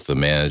is both the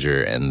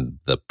manager and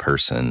the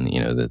person,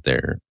 that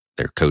they're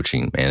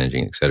coaching,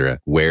 managing, et cetera,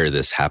 where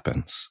this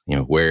happens,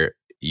 where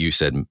you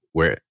said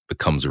where it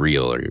becomes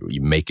real, or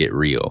you make it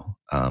real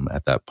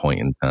at that point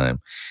in time.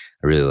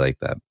 I really like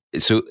that.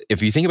 So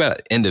if you think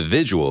about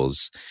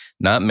individuals,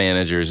 not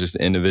managers, just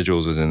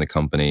individuals within the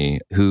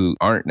company who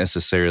aren't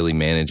necessarily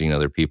managing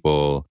other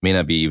people, may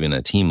not be even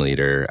a team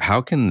leader,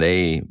 how can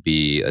they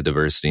be a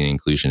diversity and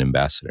inclusion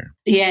ambassador?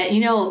 Yeah,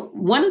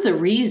 one of the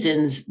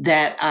reasons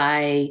that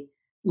I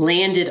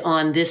landed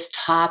on this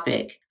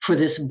topic for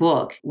this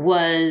book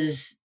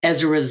was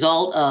as a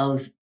result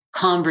of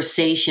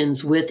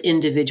conversations with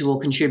individual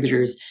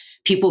contributors,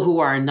 people who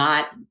are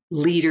not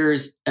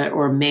leaders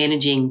or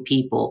managing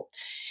people.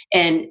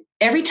 And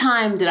every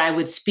time that I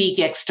would speak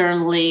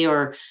externally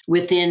or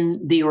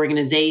within the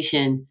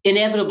organization,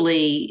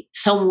 inevitably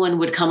someone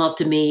would come up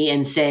to me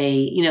and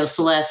say,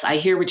 Celeste, I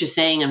hear what you're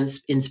saying. I'm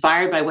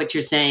inspired by what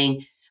you're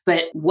saying,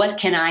 but what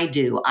can I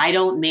do? I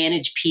don't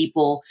manage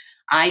people.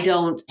 I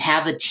don't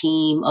have a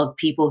team of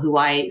people who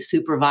I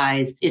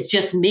supervise. It's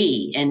just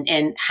me.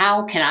 And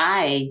how can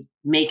I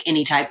make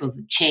any type of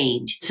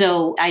change?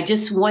 So I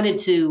just wanted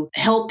to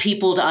help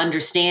people to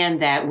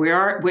understand that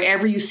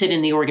wherever you sit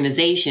in the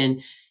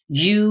organization,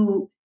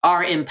 you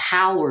are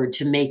empowered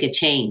to make a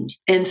change.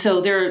 And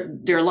so there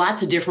are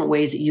lots of different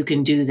ways that you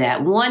can do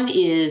that. One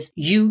is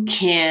you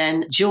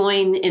can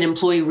join an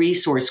employee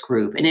resource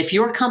group. And if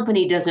your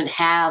company doesn't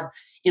have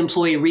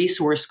employee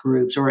resource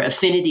groups or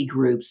affinity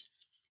groups,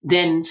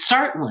 then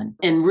start one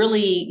and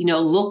really,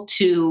 look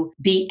to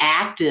be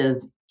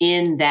active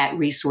in that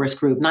resource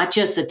group, not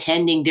just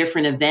attending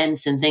different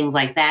events and things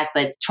like that,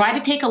 but try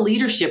to take a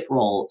leadership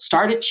role,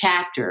 start a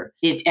chapter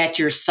at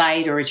your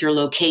site or at your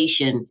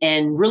location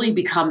and really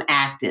become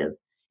active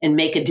and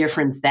make a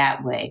difference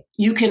that way.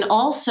 You can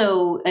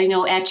also,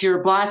 at your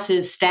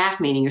boss's staff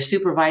meeting, your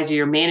supervisor,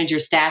 your manager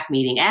staff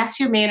meeting,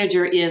 ask your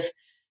manager if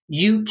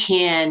you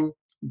can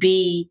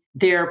be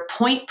their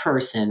point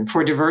person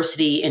for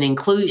diversity and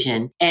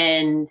inclusion.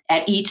 And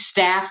at each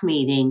staff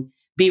meeting,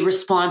 be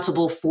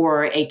responsible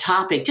for a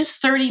topic,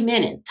 just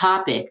 30-minute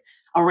topic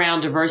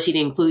around diversity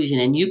and inclusion.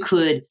 And you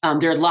could,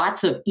 there are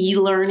lots of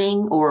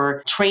e-learning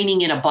or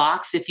training in a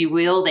box, if you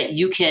will, that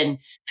you can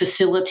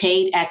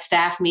facilitate at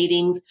staff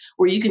meetings,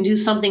 or you can do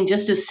something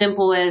just as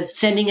simple as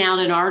sending out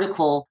an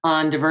article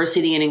on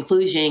diversity and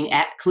inclusion,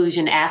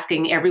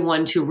 asking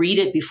everyone to read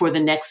it before the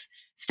next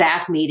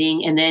staff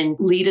meeting and then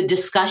lead a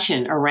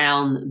discussion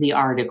around the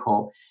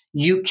article.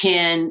 You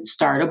can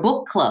start a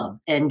book club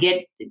and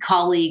get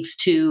colleagues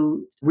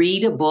to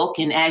read a book.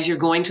 And as you're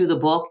going through the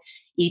book,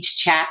 each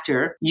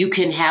chapter, you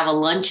can have a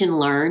lunch and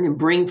learn and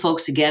bring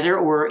folks together.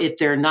 Or if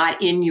they're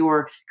not in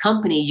your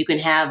company, you can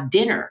have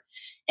dinner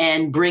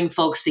and bring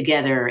folks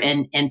together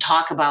and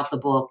talk about the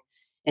book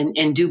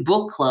and do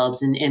book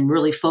clubs and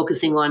really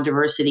focusing on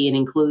diversity and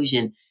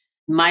inclusion.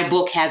 My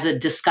book has a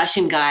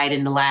discussion guide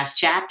in the last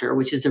chapter,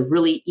 which is a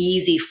really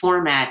easy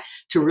format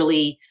to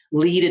really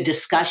lead a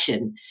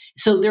discussion.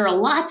 So there are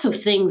lots of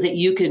things that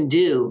you can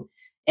do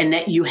and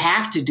that you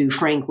have to do,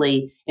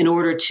 frankly, in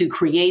order to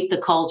create the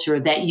culture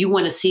that you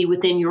want to see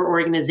within your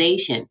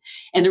organization.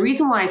 And the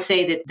reason why I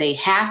say that they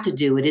have to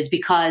do it is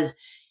because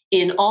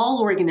in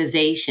all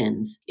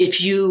organizations,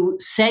 if you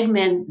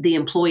segment the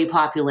employee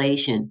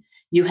population,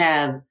 you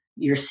have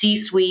your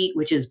C-suite,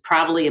 which is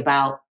probably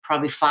 5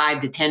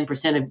 to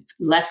 10% of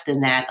less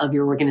than that of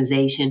your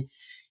organization.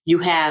 You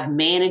have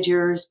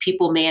managers,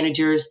 people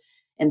managers,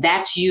 and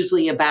that's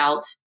usually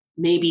about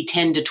maybe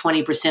 10 to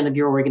 20% of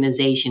your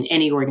organization,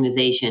 any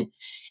organization.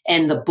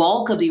 And the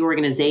bulk of the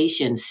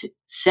organization,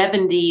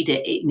 70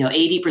 to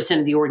 80%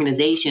 of the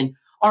organization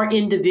are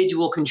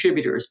individual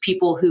contributors,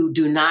 people who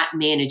do not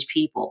manage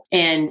people.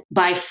 And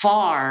by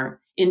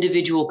far,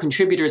 individual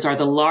contributors are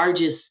the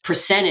largest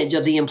percentage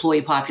of the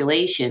employee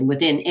population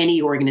within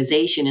any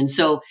organization. And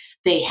so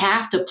they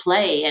have to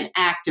play an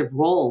active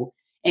role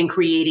in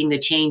creating the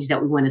change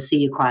that we want to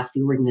see across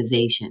the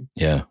organization.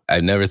 Yeah,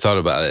 I've never thought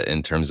about it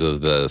in terms of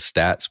the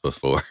stats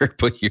before,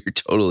 but you're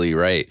totally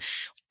right.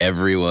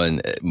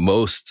 Everyone,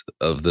 most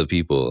of the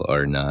people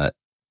are not,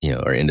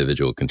 are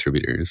individual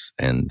contributors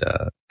and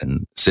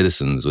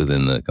citizens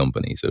within the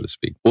company, so to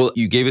speak. Well,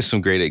 you gave us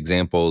some great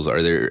examples.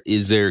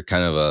 Is there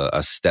kind of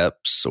a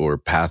steps or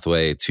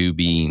pathway to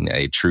being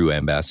a true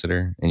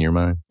ambassador in your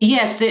mind?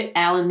 Yes,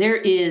 Alan, there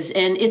is.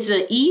 And it's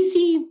an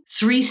easy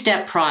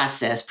 3-step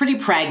process, pretty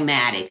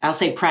pragmatic. I'll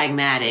say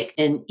pragmatic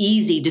and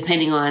easy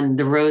depending on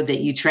the road that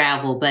you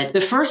travel. But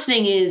the first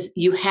thing is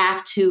you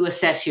have to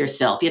assess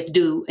yourself. You have to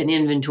do an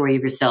inventory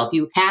of yourself.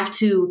 You have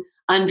to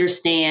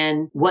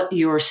understand what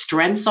your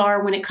strengths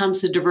are when it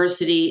comes to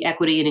diversity,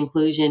 equity, and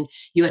inclusion.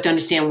 You have to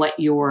understand what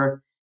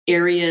your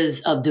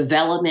areas of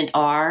development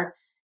are.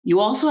 You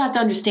also have to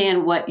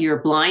understand what your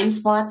blind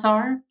spots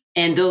are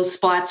and those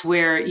spots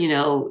where,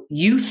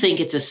 you think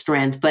it's a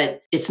strength,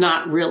 but it's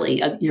not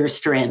really your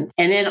strength.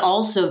 And then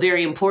also,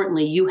 very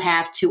importantly, you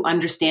have to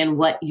understand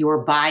what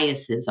your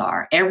biases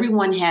are.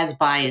 Everyone has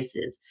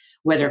biases,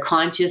 whether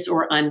conscious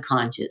or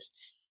unconscious,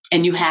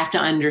 and you have to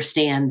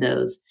understand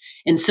those.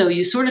 And so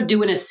you sort of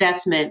do an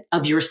assessment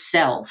of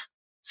yourself.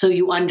 So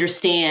you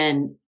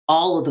understand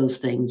all of those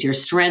things, your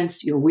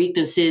strengths, your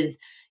weaknesses,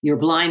 your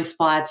blind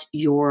spots,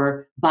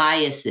 your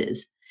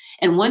biases.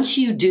 And once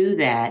you do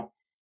that,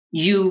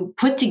 you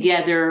put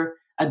together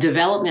a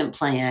development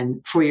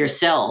plan for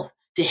yourself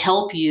to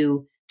help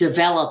you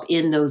develop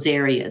in those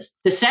areas.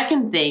 The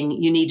second thing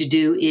you need to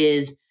do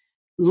is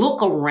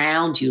look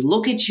around you,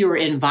 look at your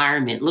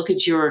environment, look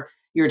at your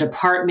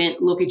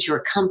department, look at your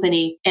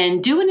company,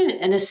 and do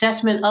an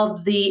assessment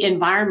of the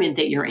environment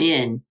that you're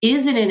in.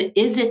 Is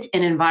it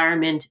an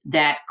environment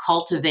that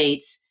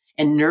cultivates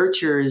and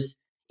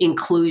nurtures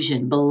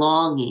inclusion,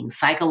 belonging,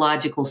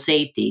 psychological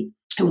safety?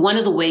 And one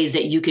of the ways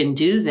that you can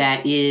do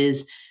that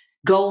is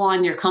go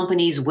on your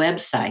company's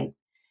website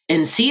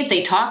and see if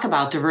they talk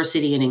about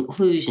diversity and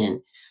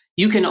inclusion.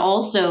 You can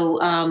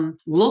also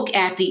look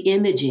at the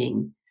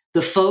imaging,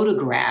 the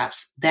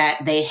photographs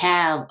that they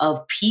have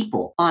of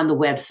people on the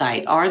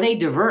website. Are they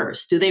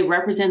diverse? Do they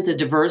represent the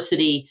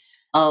diversity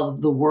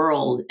of the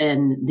world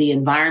and the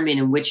environment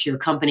in which your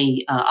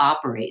company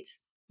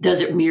operates?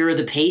 Does it mirror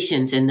the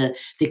patients and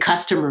the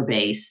customer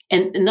base?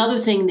 And another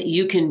thing that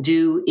you can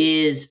do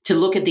is to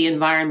look at the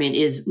environment,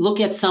 is look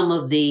at some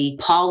of the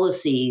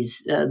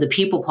policies, the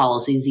people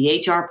policies,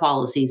 the HR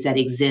policies that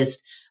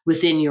exist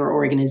within your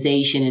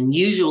organization. And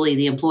usually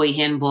the employee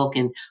handbook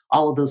and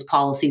all of those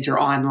policies are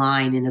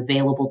online and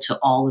available to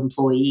all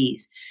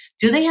employees.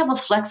 Do they have a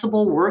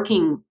flexible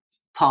working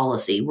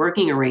policy,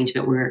 working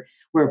arrangement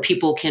where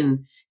people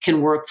can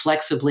work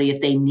flexibly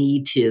if they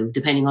need to,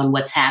 depending on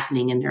what's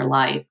happening in their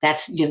life?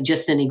 That's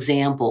just an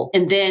example.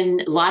 And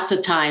then lots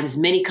of times,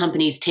 many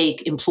companies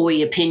take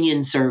employee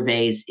opinion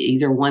surveys,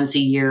 either once a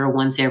year or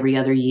once every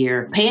other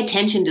year. Pay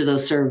attention to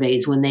those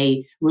surveys when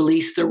they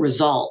release the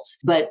results,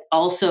 but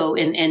also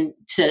and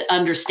to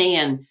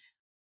understand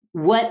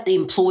what the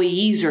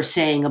employees are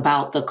saying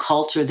about the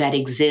culture that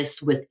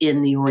exists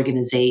within the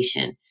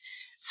organization.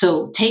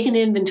 So take an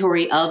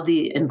inventory of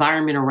the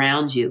environment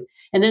around you.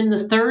 And then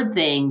the third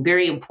thing,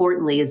 very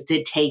importantly, is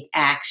to take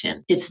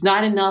action. It's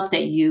not enough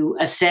that you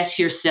assess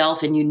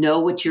yourself and you know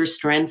what your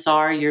strengths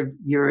are,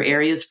 your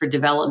areas for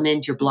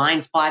development, your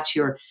blind spots,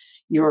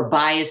 your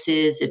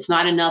biases. It's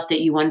not enough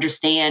that you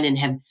understand and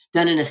have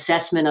done an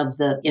assessment of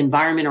the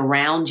environment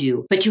around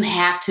you, but you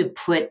have to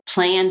put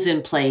plans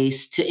in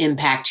place to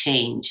impact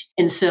change.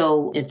 And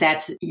so if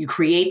that's, you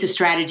create the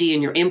strategy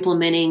and you're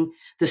implementing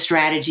the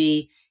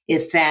strategy.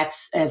 If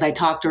that's, as I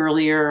talked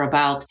earlier,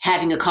 about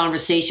having a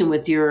conversation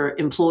with your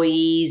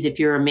employees, if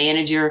you're a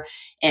manager,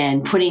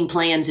 and putting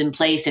plans in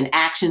place and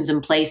actions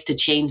in place to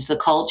change the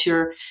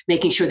culture,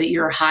 making sure that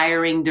you're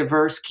hiring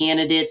diverse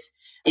candidates,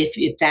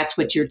 if that's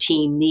what your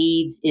team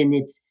needs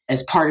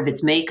as part of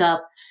its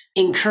makeup,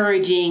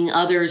 encouraging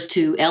others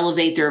to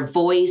elevate their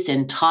voice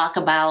and talk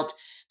about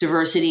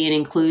diversity and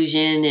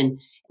inclusion,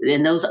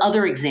 and those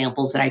other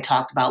examples that I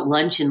talked about,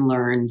 lunch and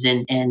learns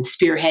and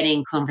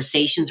spearheading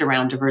conversations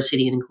around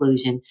diversity and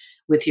inclusion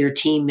with your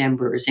team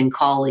members and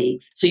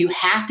colleagues. So you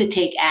have to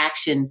take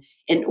action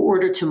in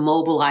order to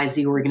mobilize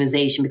the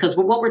organization, because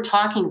what we're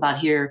talking about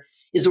here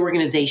is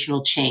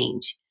organizational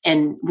change.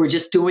 And we're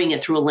just doing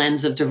it through a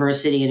lens of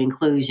diversity and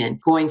inclusion,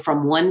 going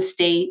from one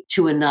state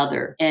to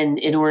another. And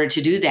in order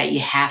to do that, you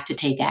have to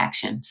take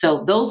action.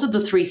 So those are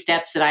the 3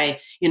 steps that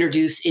I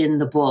introduce in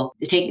the book.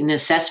 You take an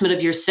assessment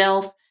of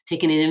yourself,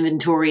 taking an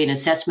inventory and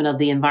assessment of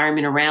the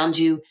environment around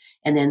you,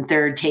 and then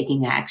third,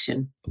 taking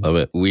action. Love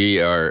it.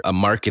 We are a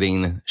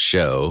marketing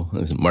show,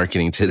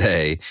 Marketing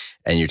Today,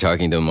 and you're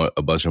talking to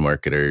a bunch of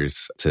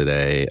marketers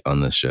today on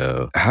the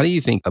show. How do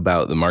you think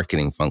about the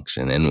marketing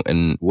function,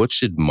 and what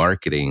should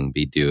marketing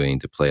be doing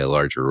to play a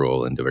larger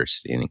role in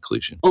diversity and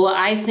inclusion? Well,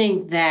 I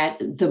think that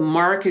the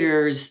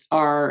marketers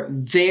are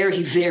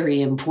very,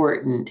 very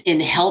important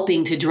in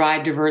helping to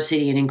drive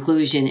diversity and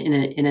inclusion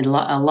in a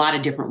lot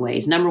of different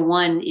ways. Number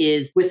one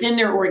is within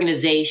their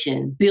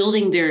organization,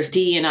 building their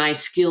D&I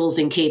skills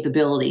and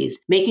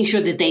capabilities, making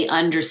sure that they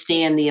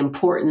understand the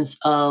importance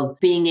of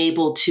being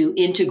able to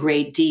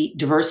integrate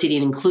diversity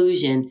and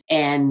inclusion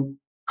and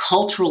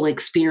cultural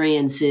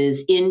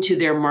experiences into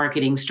their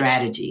marketing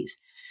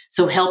strategies.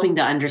 So helping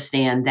to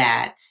understand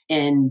that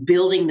and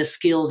building the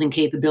skills and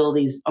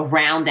capabilities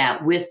around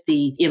that with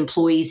the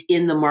employees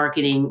in the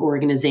marketing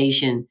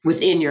organization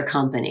within your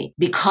company.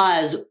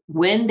 Because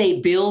when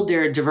they build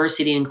their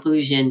diversity and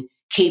inclusion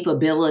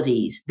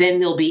capabilities, then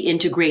they'll be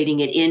integrating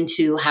it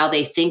into how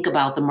they think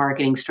about the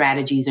marketing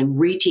strategies and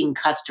reaching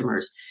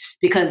customers,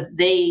 because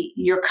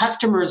your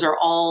customers are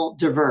all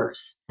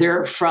diverse.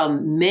 They're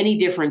from many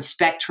different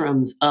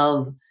spectrums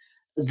of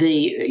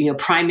the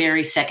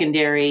primary,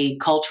 secondary,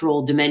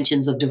 cultural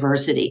dimensions of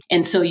diversity.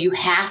 And so you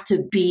have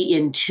to be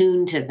in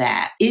tune to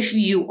that. If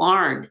you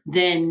aren't,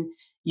 then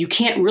you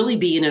can't really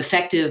be an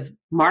effective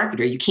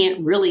marketer. You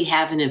can't really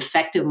have an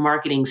effective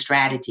marketing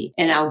strategy.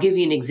 And I'll give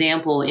you an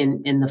example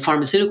in the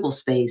pharmaceutical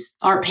space.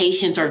 Our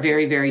patients are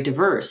very, very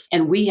diverse,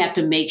 and we have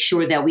to make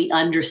sure that we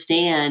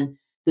understand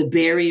the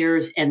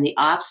barriers and the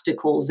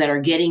obstacles that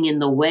are getting in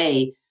the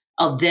way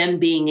of them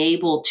being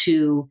able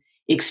to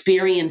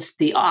experience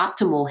the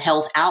optimal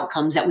health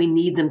outcomes that we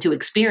need them to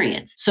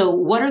experience. So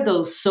what are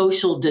those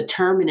social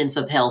determinants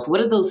of health?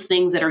 What are those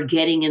things that are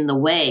getting in the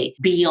way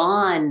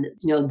beyond,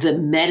 the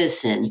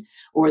medicine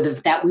or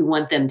that we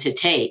want them to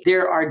take?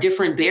 There are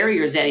different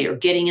barriers that are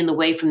getting in the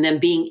way from them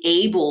being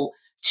able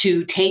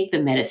to take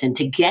the medicine,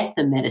 to get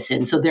the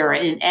medicine. So there are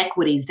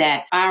inequities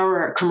that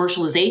our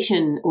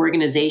commercialization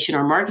organization,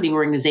 our marketing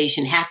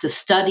organization have to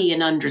study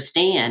and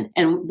understand.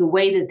 And the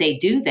way that they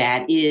do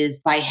that is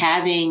by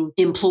having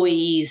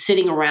employees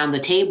sitting around the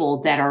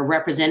table that are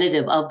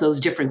representative of those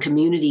different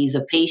communities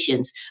of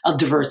patients, of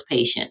diverse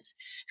patients,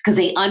 because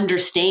they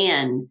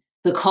understand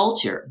the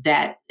culture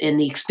and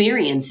the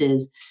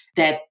experiences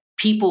that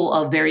people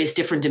of various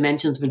different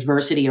dimensions of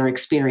adversity are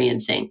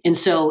experiencing. And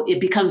so it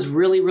becomes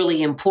really,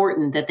 really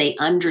important that they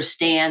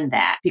understand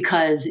that,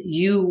 because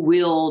you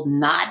will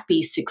not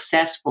be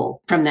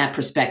successful from that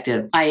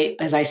perspective.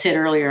 As I said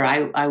earlier,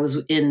 I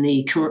was in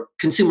the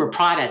consumer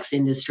products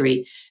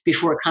industry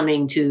before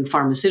coming to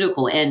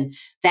pharmaceutical. And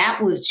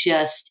that was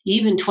just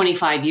even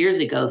 25 years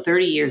ago,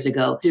 30 years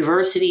ago,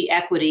 diversity,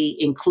 equity,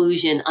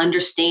 inclusion,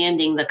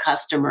 understanding the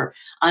customer,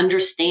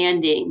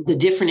 understanding the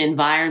different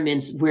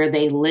environments where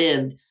they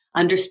lived,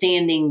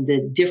 understanding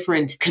the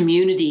different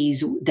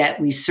communities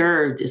that we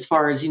served as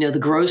far as, the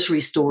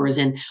grocery stores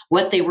and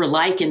what they were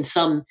like in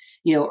some,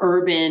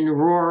 urban,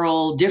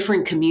 rural,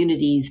 different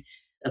communities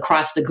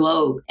across the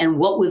globe, and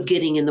what was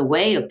getting in the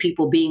way of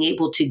people being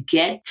able to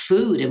get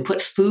food and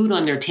put food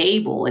on their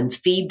table and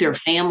feed their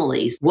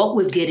families, what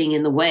was getting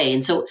in the way.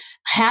 And so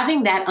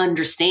having that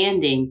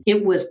understanding,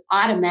 it was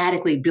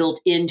automatically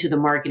built into the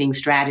marketing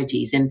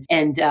strategies. And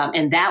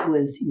that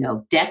was,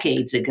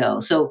 decades ago.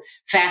 So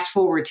fast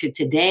forward to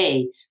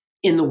today,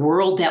 in the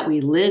world that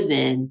we live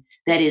in,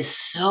 that is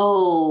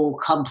so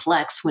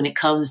complex when it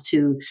comes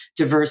to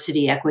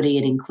diversity, equity,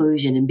 and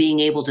inclusion, and being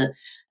able to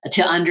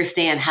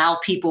understand how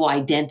people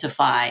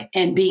identify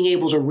and being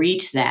able to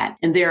reach that.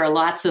 And there are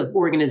lots of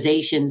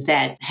organizations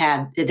that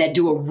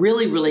do a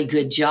really, really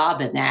good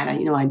job in that.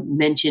 I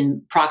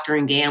mentioned Procter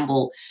 &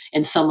 Gamble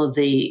and some of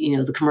the,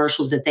 the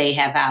commercials that they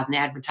have out in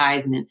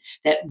advertisement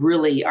that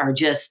really are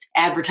just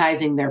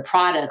advertising their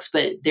products,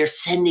 but they're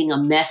sending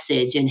a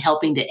message and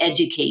helping to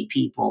educate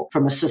people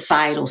from a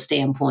societal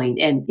standpoint.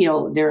 And,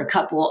 there are a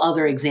couple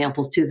other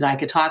examples too that I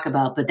could talk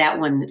about, but that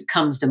one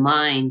comes to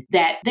mind,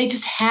 that they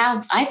just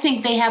have, I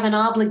think they have an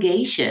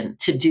obligation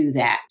to do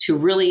that, to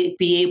really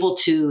be able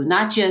to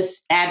not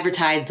just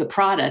advertise the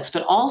products,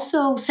 but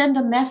also send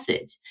a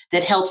message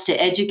that helps to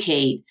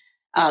educate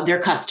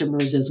their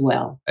customers as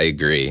well. I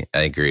agree.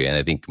 And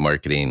I think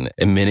marketing,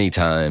 and many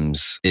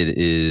times it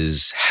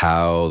is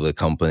how the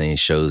company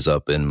shows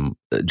up in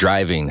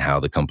driving how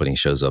the company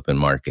shows up in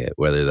market,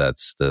 whether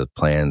that's the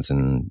plans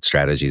and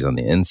strategies on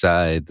the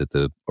inside that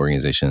the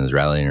organization is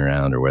rallying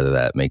around, or whether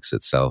that makes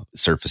itself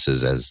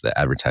surfaces as the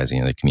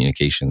advertising or the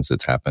communications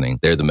that's happening.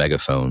 They're the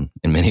megaphone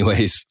in many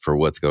ways for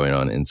what's going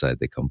on inside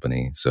the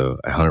company. So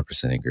I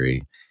 100%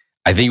 agree.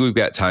 I think we've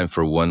got time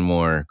for one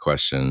more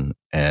question,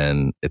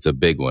 and it's a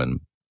big one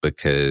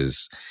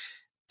because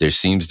there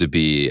seems to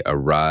be a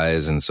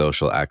rise in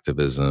social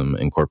activism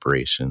in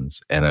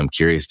corporations. And I'm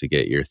curious to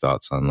get your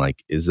thoughts on,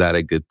 is that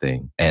a good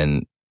thing?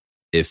 And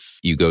if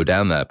you go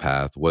down that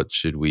path, what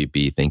should we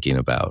be thinking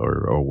about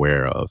or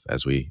aware of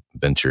as we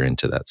venture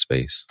into that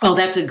space? Oh,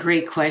 that's a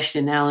great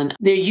question, Alan.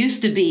 There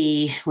used to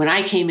be, when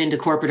I came into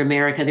corporate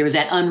America, there was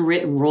that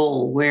unwritten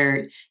rule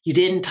where you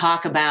didn't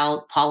talk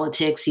about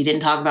politics, you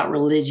didn't talk about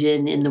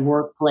religion in the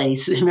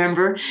workplace,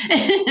 remember?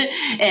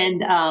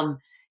 And,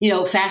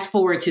 fast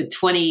forward to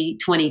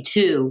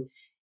 2022,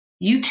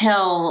 you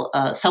tell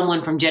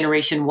someone from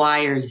Generation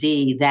Y or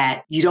Z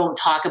that you don't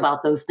talk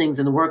about those things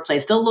in the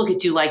workplace, they'll look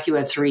at you like you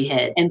have three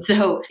heads. And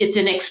so it's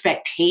an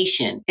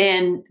expectation.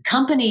 And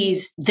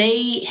companies,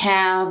 they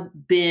have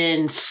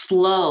been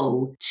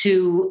slow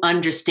to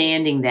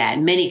understanding that,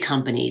 many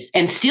companies,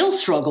 and still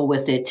struggle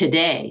with it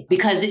today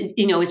because,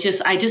 it's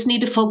just, I just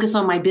need to focus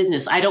on my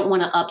business. I don't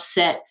want to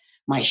upset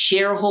my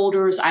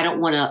shareholders. I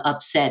don't want to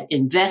upset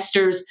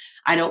investors.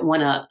 I don't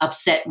want to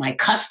upset my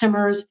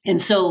customers.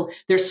 And so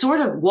they're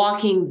sort of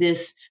walking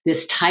this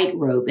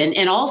tightrope.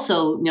 And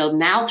also,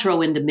 now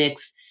throw in the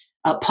mix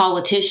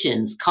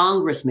politicians,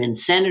 congressmen,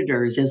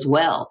 senators as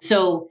well.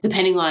 So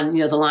depending on,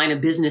 the line of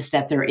business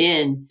that they're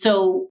in.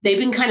 So they've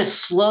been kind of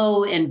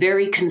slow and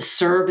very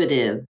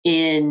conservative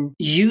in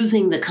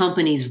using the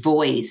company's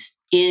voice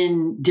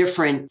in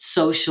different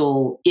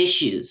social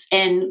issues.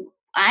 And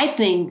I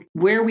think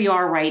where we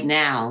are right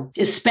now,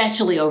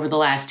 especially over the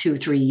last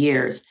 2-3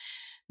 years,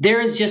 there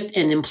is just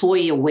an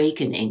employee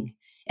awakening.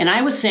 And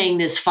I was saying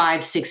this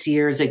 5-6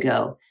 years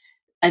ago,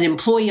 an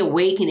employee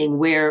awakening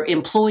where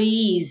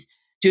employees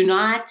do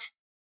not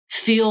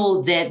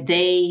feel that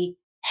they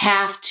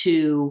have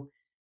to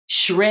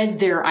shred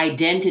their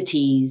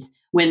identities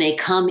when they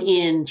come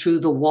in through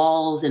the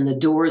walls and the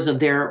doors of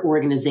their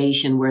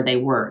organization where they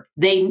work.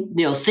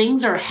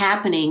 Things are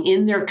happening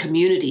in their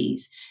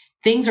communities.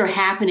 Things are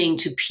happening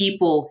to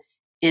people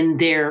in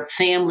their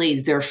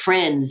families, their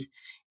friends,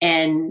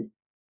 and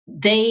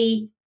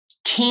they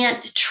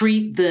can't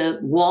treat the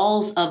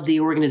walls of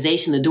the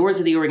organization, the doors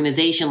of the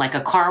organization, like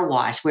a car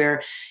wash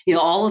where,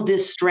 all of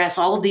this stress,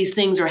 all of these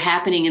things are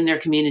happening in their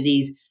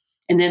communities.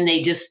 And then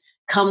they just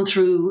come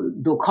through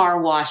the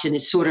car wash and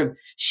it's sort of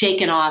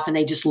shaken off and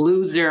they just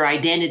lose their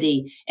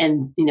identity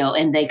and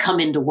they come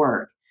into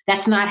work.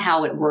 That's not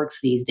how it works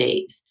these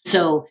days.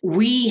 So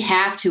we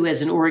have to,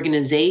 as an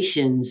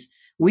organizations,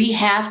 we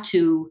have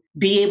to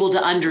be able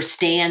to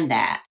understand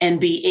that and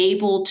be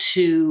able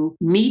to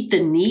meet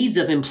the needs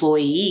of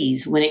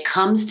employees when it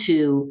comes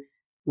to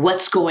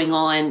what's going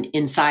on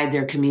inside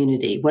their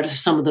community. What are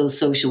some of those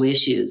social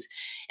issues?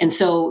 And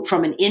so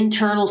from an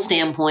internal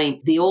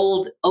standpoint, the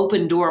old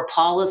open door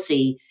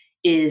policy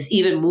is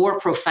even more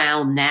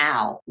profound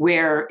now,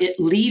 where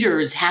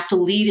leaders have to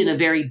lead in a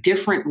very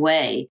different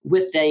way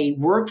with a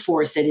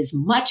workforce that is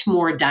much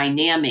more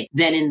dynamic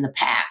than in the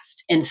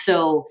past. And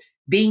so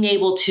being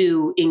able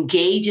to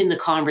engage in the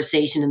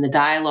conversation and the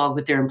dialogue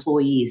with their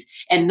employees,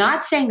 and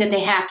not saying that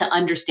they have to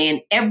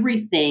understand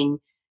everything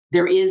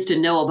there is to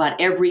know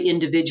about every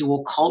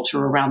individual culture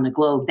around the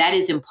globe. That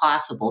is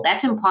impossible.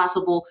 That's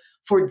impossible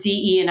for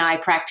DE&I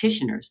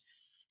practitioners.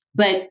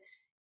 But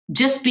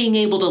just being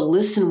able to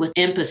listen with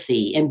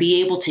empathy and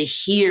be able to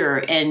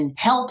hear and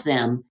help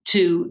them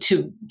to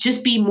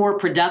just be more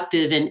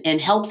productive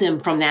and help them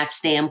from that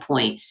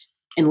standpoint.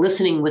 And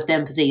listening with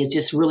empathy is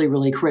just really,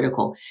 really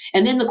critical.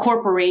 And then the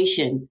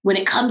corporation, when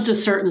it comes to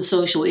certain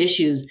social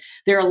issues,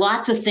 there are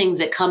lots of things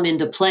that come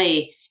into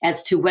play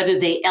as to whether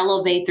they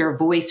elevate their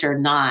voice or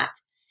not.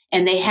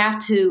 And they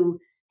have to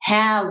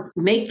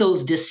make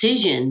those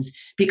decisions,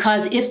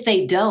 because if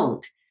they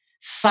don't,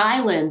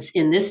 silence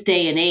in this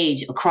day and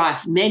age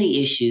across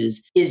many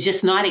issues is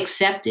just not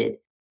accepted.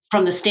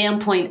 From the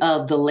standpoint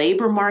of the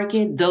labor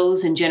market,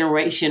 those in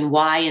Generation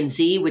Y and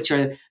Z, which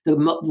are the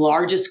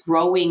largest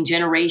growing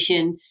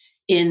generation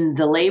in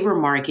the labor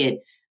market,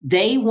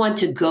 they want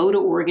to go to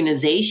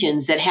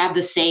organizations that have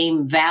the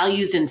same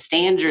values and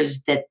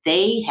standards that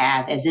they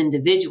have as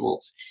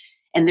individuals.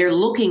 And they're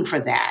looking for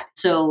that.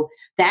 So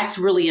that's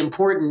really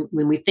important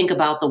when we think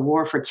about the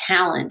war for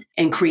talent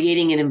and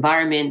creating an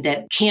environment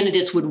that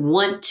candidates would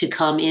want to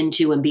come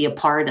into and be a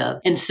part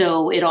of. And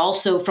so it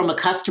also, from a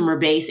customer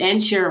base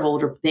and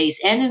shareholder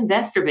base and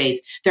investor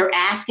base, they're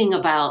asking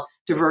about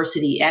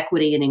diversity,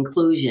 equity, and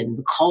inclusion,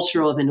 the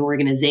culture of an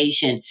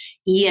organization.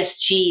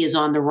 ESG is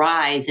on the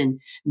rise,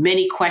 and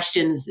many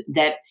questions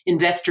that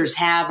investors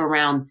have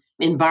around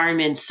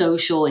environment,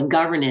 social, and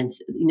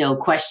governance,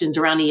 questions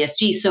around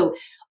ESG. So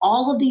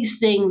all of these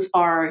things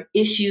are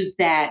issues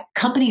that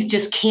companies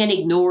just can't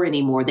ignore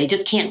anymore. They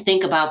just can't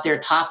think about their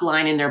top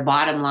line and their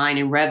bottom line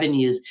and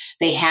revenues.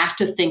 They have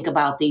to think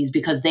about these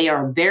because they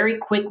are very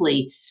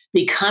quickly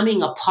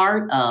becoming a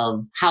part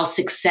of how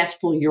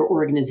successful your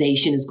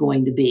organization is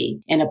going to be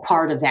and a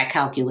part of that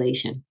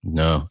calculation.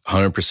 No,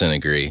 100%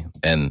 agree.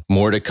 And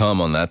more to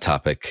come on that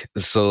topic.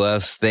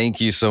 Celeste,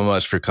 thank you so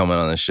much for coming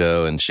on the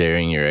show and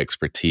sharing your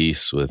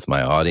expertise with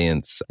my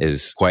audience. It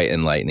is quite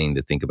enlightening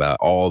to think about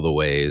all the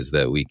ways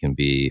that we can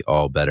be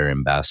all better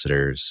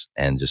ambassadors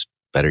and just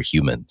better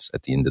humans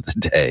at the end of the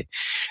day.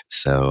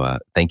 So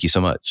thank you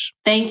so much.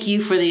 Thank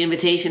you for the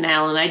invitation,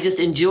 Alan. I just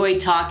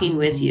enjoyed talking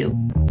with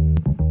you.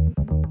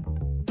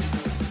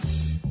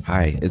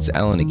 Hi, it's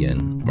Alan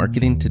again.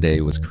 Marketing Today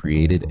was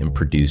created and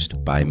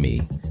produced by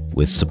me,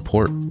 with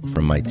support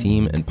from my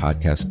team and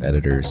podcast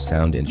editors,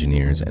 sound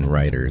engineers, and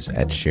writers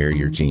at Share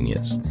Your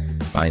Genius.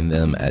 Find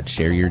them at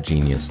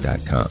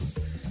shareyourgenius.com.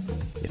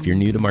 If you're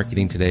new to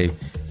Marketing Today,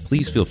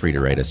 please feel free to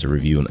write us a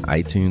review on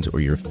iTunes or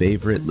your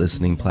favorite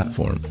listening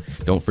platform.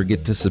 Don't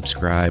forget to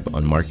subscribe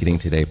on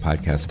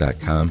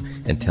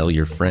marketingtodaypodcast.com and tell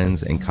your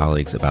friends and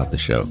colleagues about the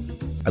show.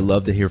 I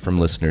love to hear from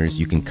listeners.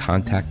 You can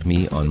contact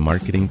me on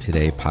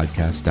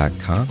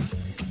marketingtodaypodcast.com.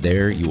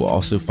 There, you will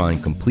also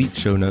find complete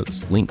show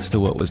notes, links to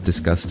what was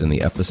discussed in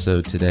the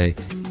episode today,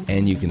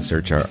 and you can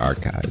search our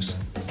archives.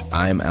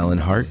 I'm Alan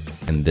Hart,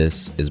 and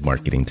this is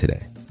Marketing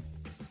Today.